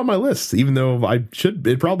 That's not on my list, even though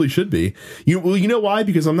it probably should be. You know why?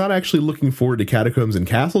 Because I'm not actually looking forward to Catacombs and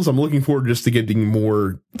Castles. I'm looking forward just to getting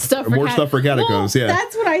more stuff for Catacombs. Well,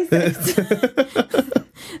 that's what I said.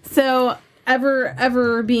 So,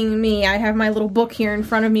 ever being me, I have my little book here in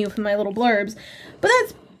front of me with my little blurbs. But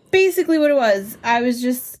that's basically what it was. I was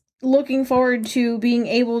just looking forward to being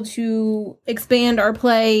able to expand our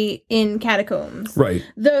play in Catacombs. Right.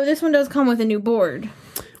 Though this one does come with a new board.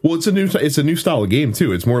 Well, it's a new style of game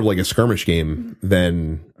too. It's more of like a skirmish game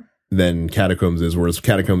than Catacombs is, whereas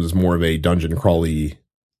Catacombs is more of a dungeon crawly,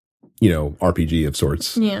 RPG of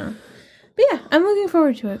sorts. Yeah. But yeah, I'm looking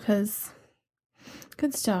forward to it because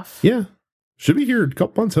good stuff. Yeah. Should be here in a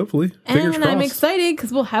couple months, hopefully. Fingers and crossed. I'm excited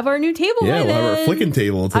because we'll have our new table. Yeah, by we'll then. have our flicking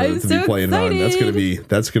table to be playing excited. on.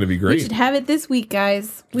 That's gonna be great. We should have it this week,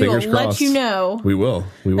 guys. We Fingers will crossed. let you know. We will.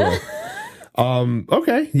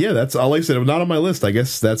 Okay. Yeah, that's, like I said, not on my list. I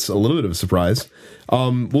guess that's a little bit of a surprise.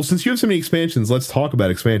 Well, since you have so many expansions, let's talk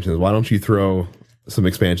about expansions. Why don't you throw some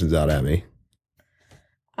expansions out at me?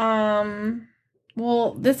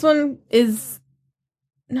 Well, this one is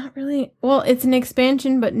not really, well, it's an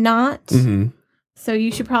expansion, but not. So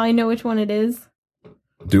you should probably know which one it is.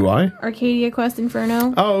 Do I? Arcadia Quest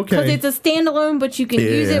Inferno. Oh, okay. Because it's a standalone, but you can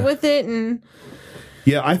use it with it, and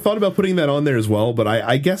yeah, I thought about putting that on there as well, but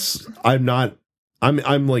I guess I'm not. I'm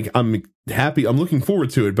happy. I'm looking forward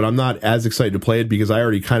to it, but I'm not as excited to play it because I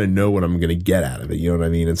already kind of know what I'm going to get out of it. You know what I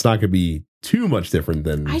mean? It's not going to be too much different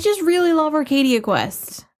than. I just really love Arcadia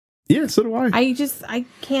Quest. Yeah, so do I. I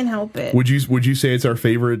can't help it. Would you say it's our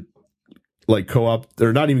favorite, co-op,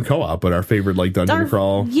 or not even co-op, but our favorite dungeon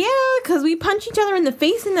crawl? Yeah, because we punch each other in the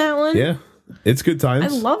face in that one. Yeah, it's good times.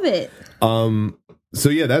 I love it. So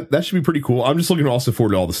yeah, that should be pretty cool. I'm just looking also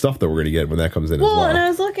forward to all the stuff that we're going to get when that comes in as well. Well, and I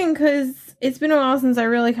was looking because it's been a while since I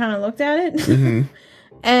really kind of looked at it.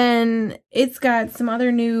 And it's got some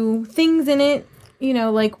other new things in it.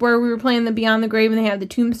 Like where we were playing the Beyond the Grave and they have the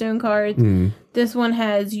tombstone cards. This one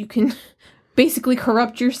has, you can basically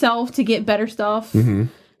corrupt yourself to get better stuff.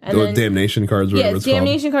 And then, damnation cards, whatever it's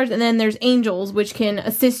damnation cards, and then there's angels, which can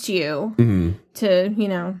assist you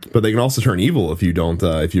to, But they can also turn evil if you don't,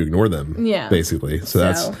 if you ignore them. Yeah, basically. So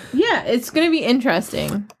that's it's going to be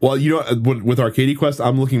interesting. Well, with Arcadia Quest,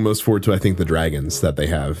 I'm looking most forward to the dragons that they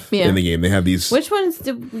have in the game. They have these. Which ones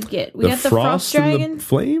did we get? We got the frost dragon, and the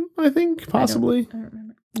flame. I think possibly. I don't remember.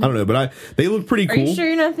 I don't know, but they look pretty cool. Are you sure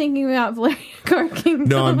you're not thinking about Valeria Card Kingdom?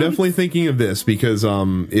 No, I'm definitely thinking of this because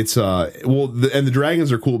it's and the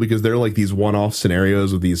dragons are cool because they're like these one-off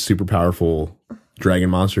scenarios with these super powerful Dragon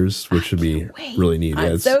Monsters, which should be really neat.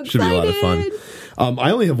 I'm Yeah, so should be a lot of fun.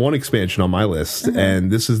 I only have one expansion on my list,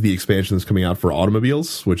 and this is the expansion that's coming out for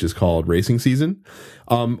Automobiles, which is called Racing Season.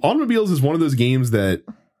 Automobiles is one of those games that,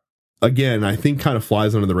 again, I think kind of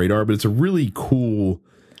flies under the radar, but it's a really cool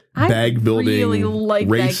bag building really like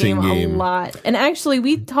racing that game a lot. And actually,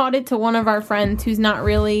 we taught it to one of our friends who's not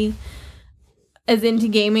really as into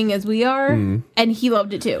gaming as we are, and he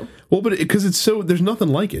loved it too. Well, but because it's so, there's nothing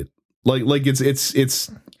like it. Like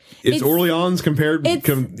it's Orleans compared,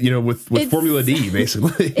 with Formula D,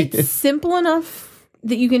 basically. It's simple enough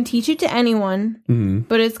that you can teach it to anyone,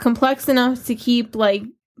 but it's complex enough to keep like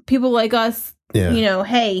people like us.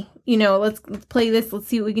 Hey, let's play this. Let's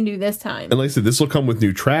see what we can do this time. And like I said, this will come with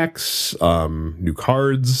new tracks, new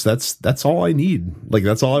cards. That's all I need. Like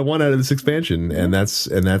that's all I want out of this expansion, and that's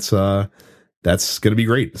going to be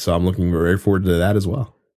great. So I'm looking very forward to that as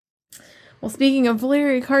well. Well, speaking of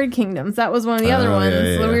Valeria Card Kingdoms, that was one of the other ones.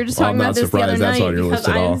 Yeah. So we were just talking about this the other night because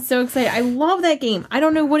I'm so excited. I love that game. I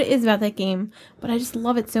don't know what it is about that game, but I just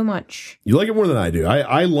love it so much. You like it more than I do.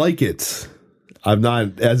 I like it. I'm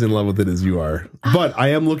not as in love with it as you are, but I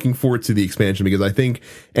am looking forward to the expansion because I think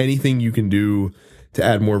anything you can do to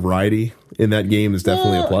add more variety in that game is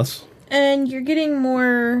definitely a plus. And you're getting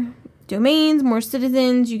more domains, more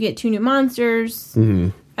citizens. You get 2 new monsters.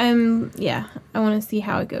 I want to see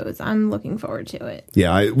how it goes. I'm looking forward to it.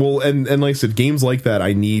 Yeah, and like I said, games like that,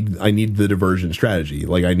 I need the diversion strategy.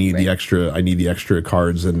 Like I need the extra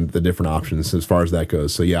cards and the different options as far as that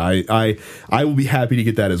goes. So yeah, I will be happy to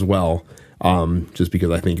get that as well. Just because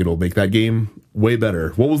I think it'll make that game way better.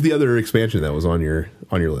 What was the other expansion that was on your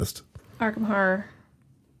list? Arkham Horror.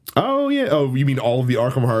 Oh yeah. Oh, you mean all of the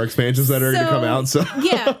Arkham Horror expansions that are going to come out? So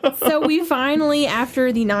yeah. So we finally,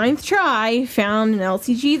 after the 9th try, found an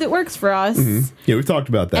LCG that works for us. Yeah, we've talked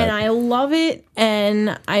about that, and I love it.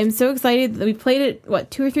 And I'm so excited that we played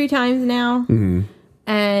it 2 or 3 times now.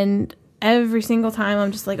 And every single time,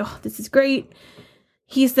 I'm just like, oh, this is great.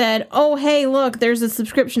 He said, oh, hey, look, there's a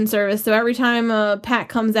subscription service. So every time a pack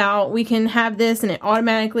comes out, we can have this, and it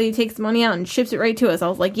automatically takes the money out and ships it right to us. I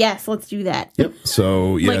was like, yes, let's do that. Yep.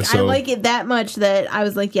 So, yeah. I like it that much that I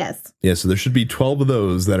was like, yes. Yeah, so there should be 12 of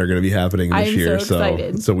those that are going to be happening this year. So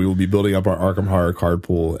excited. So we will be building up our Arkham Horror card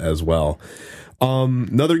pool as well.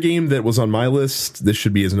 Another game that was on my list, this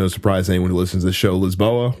should be as no surprise to anyone who listens to the show,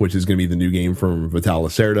 Lisboa, which is going to be the new game from Vital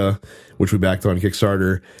Lacerda, which we backed on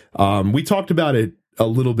Kickstarter. We talked about it a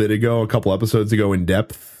little bit ago, a couple episodes ago in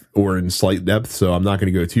depth or in slight depth, so I'm not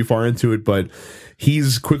going to go too far into it, but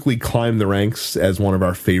he's quickly climbed the ranks as one of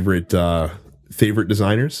our favorite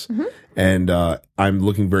designers. And I'm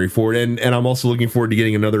looking very forward, and I'm also looking forward to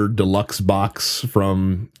getting another deluxe box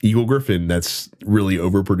from Eagle Gryphon that's really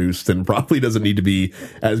overproduced and probably doesn't need to be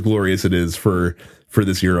as glorious it is for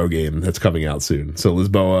this Euro game that's coming out soon. So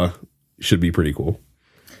Lisboa should be pretty cool.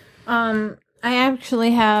 I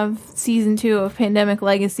actually have season 2 of Pandemic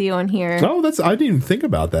Legacy on here. Oh, I didn't even think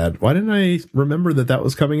about that. Why didn't I remember that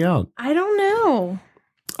was coming out? I don't know.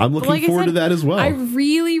 I'm looking forward to that as well. I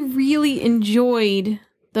really, really enjoyed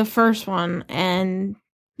the first one, and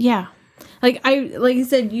yeah, like you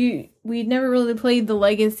said, we'd never really played the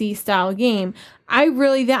Legacy style game.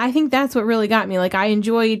 I think that's what really got me. Like, I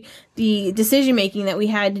enjoyed the decision making that we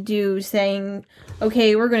had to do, saying,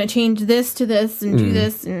 okay, we're going to change this to this and do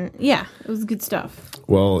this. And yeah, it was good stuff.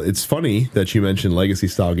 Well, it's funny that you mentioned Legacy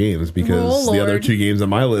style games because the other 2 games on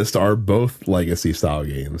my list are both Legacy style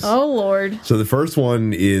games. Oh, Lord. So the first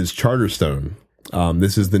one is Charterstone.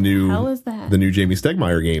 This is the new Jamie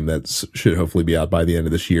Stegmaier game that should hopefully be out by the end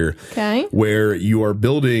of this year. Okay. Where you are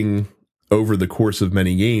building over the course of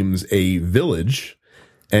many games a village,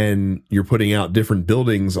 and you're putting out different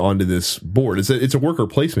buildings onto this board. It's a worker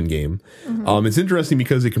placement game. It's interesting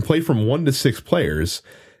because it can play from 1 to 6 players,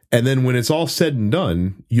 and then when it's all said and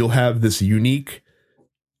done, you'll have this unique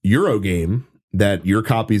Euro game that your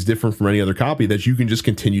copy is different from any other copy that you can just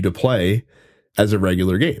continue to play as a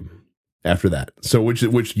regular game after that. So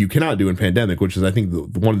which you cannot do in Pandemic, which is, I think,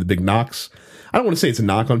 one of the big knocks. I don't want to say it's a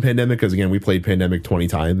knock on Pandemic because, again, we played Pandemic 20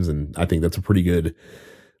 times, and I think that's a pretty good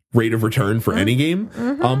rate of return for any game.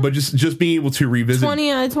 But just being able to revisit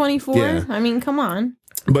 20 out of 24. Yeah. I mean, come on.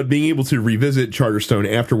 But being able to revisit Charterstone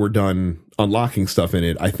after we're done unlocking stuff in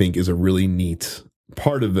it, I think, is a really neat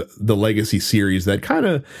part of the Legacy series that kind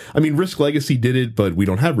of, I mean, Risk Legacy did it, but we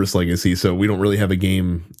don't have Risk Legacy, so we don't really have a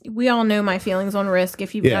game. We all know my feelings on Risk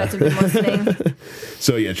if you guys have been listening.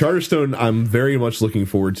 So yeah, Charterstone I'm very much looking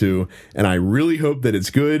forward to, and I really hope that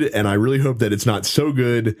it's good, and I really hope that it's not so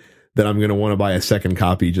good that I'm going to want to buy a second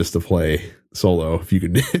copy just to play solo, if you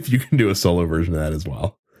can do a solo version of that as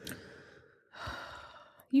well.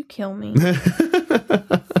 You kill me.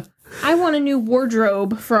 I want a new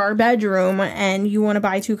wardrobe for our bedroom, and you want to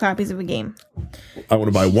buy 2 copies of a game. I want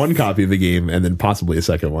to buy 1 copy of the game and then possibly a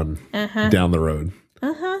second one down the road.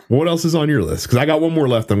 What else is on your list? Because I got one more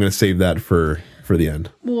left. I'm going to save that for the end.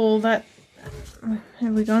 Well,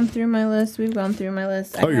 have we gone through my list? We've gone through my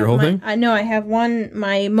list. Oh, your whole thing? I know. I have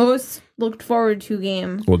my most looked forward to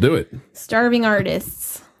game. We'll do it. Starving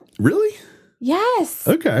Artists. Really? Yes.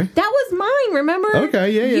 Okay. That was mine, remember?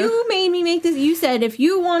 Okay, yeah. You made me make this. You said, if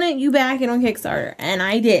you want it, you back it on Kickstarter. And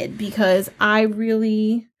I did, because I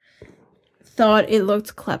really thought it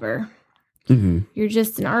looked clever. You're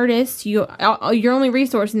just an artist. Your only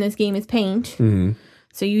resource in this game is paint.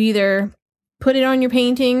 So you either put it on your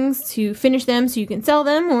paintings to finish them so you can sell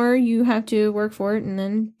them, or you have to work for it and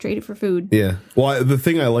then trade it for food. Yeah. Well, the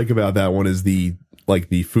thing I like about that one is the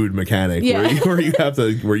food mechanic where you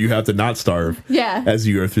have to not starve as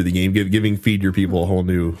you go through the game, giving feed your people a whole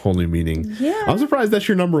new meaning. Yeah. I'm surprised that's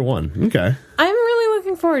your number 1. Okay. I'm really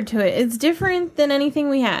looking forward to it. It's different than anything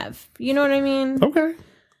we have. You know what I mean? Okay.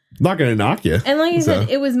 Not going to knock you. And like you said,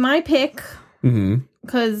 it was my pick.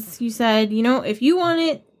 Because you said, if you want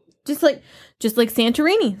it, just like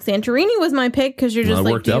Santorini. Santorini was my pick, because you're just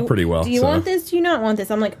worked out pretty well. Do you want this? Do you not want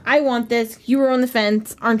this? I'm like, I want this. You were on the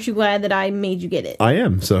fence. Aren't you glad that I made you get it? I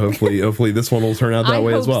am. So hopefully this one will turn out that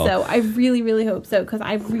way as well. So I really, really hope so, because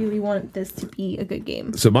I really want this to be a good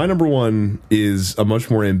game. So my number 1 is a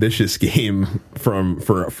much more ambitious game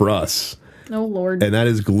for us. Oh Lord. And that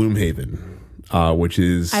is Gloomhaven. Which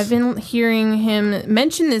is... I've been hearing him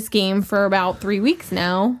mention this game for about 3 weeks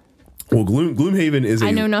now. Well, Gloomhaven is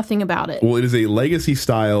I know nothing about it. Well, it is a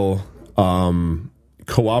legacy-style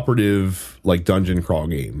cooperative, dungeon crawl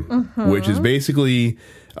game, which is basically,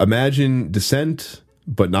 imagine Descent,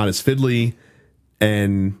 but not as fiddly,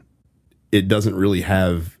 and it doesn't really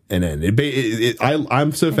have an end.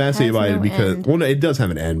 I'm so fascinated by it because... Well, no, it does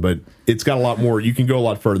have an end, but it's got a lot more... You can go a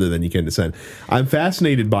lot further than you can Descent. I'm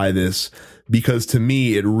fascinated by this because, to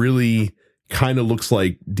me, it really kind of looks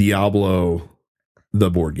like Diablo, the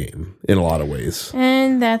board game, in a lot of ways.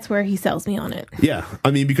 And that's where he sells me on it. Yeah.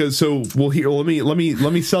 I mean, because here, let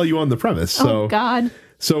me sell you on the premise. So, oh God.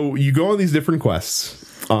 So you go on these different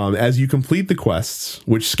quests. As you complete the quests,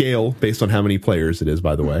 which scale based on how many players it is,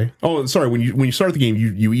 by the way. Oh, sorry. When you start the game,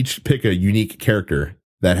 you each pick a unique character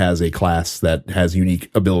that has a class that has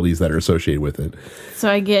unique abilities that are associated with it. So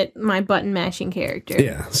I get my button mashing character.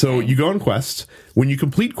 Yeah. So you go on quests. When you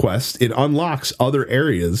complete quests, it unlocks other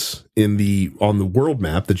areas on the world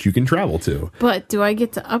map that you can travel to. But do I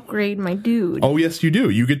get to upgrade my dude? Oh yes, you do.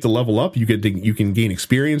 You get to level up. You can gain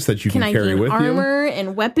experience that you can carry with you. Armor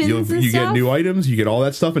and weapons. You get new items. You get all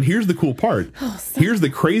that stuff. And here's the cool part. Here's the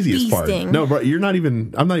craziest part. No, but I'm not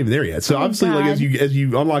even there yet. So obviously, God. as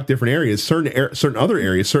you unlock different areas, certain other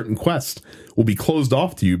areas, certain quests will be closed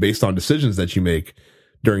off to you based on decisions that you make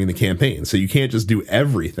during the campaign. So you can't just do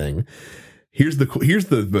everything. Here's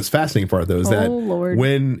the most fascinating part, though, is that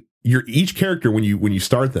when each character, when you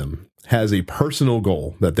start them, has a personal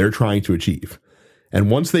goal that they're trying to achieve.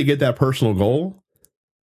 And once they get that personal goal,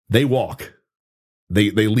 they walk.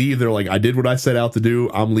 They leave. They're like, I did what I set out to do.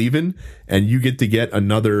 I'm leaving. And you get to get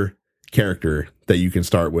another character that you can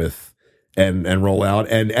start with and roll out.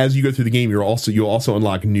 And as you go through the game, you'll also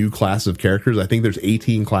unlock new classes of characters. I think there's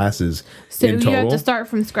 18 classes in total. So you have to start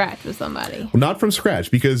from scratch with somebody. Well, not from scratch,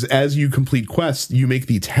 because as you complete quests, you make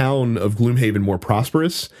the town of Gloomhaven more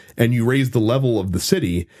prosperous, and you raise the level of the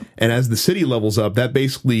city. And as the city levels up, that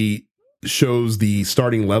basically shows the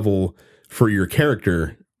starting level for your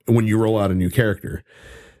character when you roll out a new character.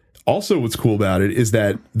 Also, what's cool about it is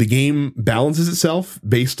that the game balances itself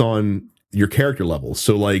based on your character levels.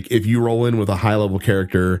 So like if you roll in with a high level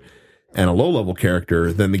character and a low level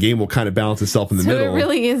character, then the game will kind of balance itself in the middle. So it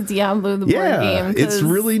really is Diablo the board game. It's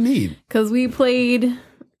really neat. Because we played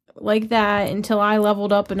like that until I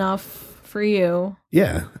leveled up enough for you.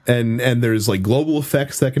 Yeah. And there's like global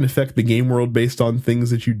effects that can affect the game world based on things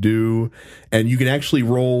that you do. And you can actually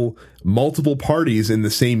roll multiple parties in the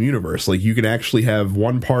same universe. Like you can actually have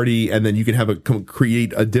one party and then you can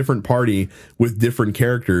create a different party with different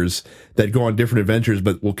characters that go on different adventures,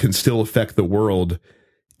 but can still affect the world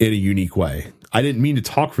in a unique way. I didn't mean to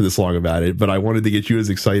talk for this long about it, but I wanted to get you as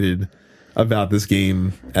excited about this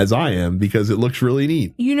game as I am because it looks really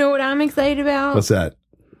neat. You know what I'm excited about? What's that?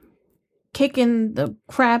 Kicking the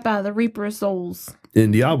crap out of the Reaper of Souls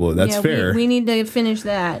in Diablo. That's fair. We need to finish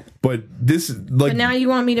that. But but now you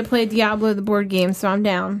want me to play Diablo the board game, so I'm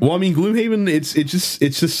down. Well, I mean, Gloomhaven, it's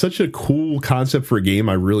just such a cool concept for a game.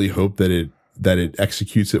 I really hope that it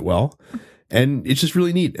executes it well. And it's just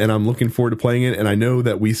really neat, and I'm looking forward to playing it. And I know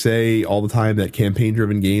that we say all the time that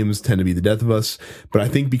campaign-driven games tend to be the death of us, but I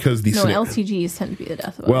think because these LCGs tend to be the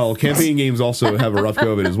death of us. Well, campaign games also have a rough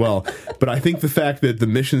go of it as well. But I think the fact that the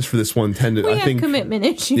missions for this one tend to, I think commitment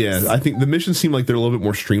issues. Yeah, I think the missions seem like they're a little bit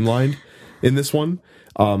more streamlined in this one.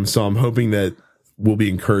 So I'm hoping that we'll be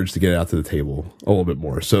encouraged to get out to the table a little bit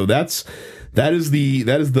more. So that is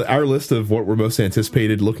our list of what we're most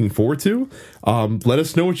anticipated, looking forward to. Let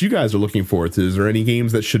us know what you guys are looking forward to. Is there any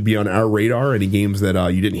games that should be on our radar? Any games that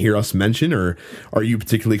you didn't hear us mention, or are you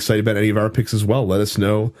particularly excited about any of our picks as well? Let us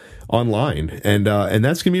know online. And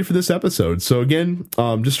that's gonna be it for this episode. So again,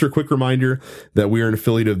 just a quick reminder that we are an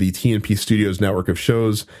affiliate of the TNP Studios network of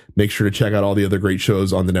shows. Make sure to check out all the other great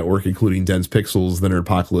shows on the network, including Dense Pixels, The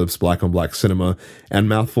Nerdpocalypse, Black on Black Cinema, and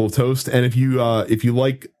Mouthful of Toast. And if you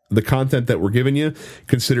like the content that we're giving you,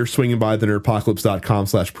 consider swinging by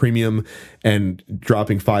thenerdpocalypse.com/premium and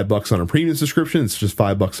dropping $5 on a premium subscription. It's just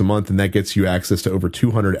 $5 a month, and that gets you access to over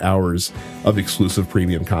 200 hours of exclusive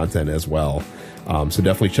premium content as well. So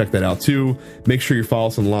definitely check that out too. Make sure you follow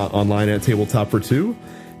us online at Tabletop for Two.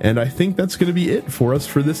 And I think that's going to be it for us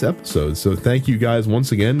for this episode. So thank you guys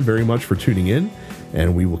once again very much for tuning in,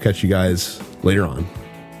 and we will catch you guys later on.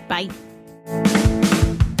 Bye.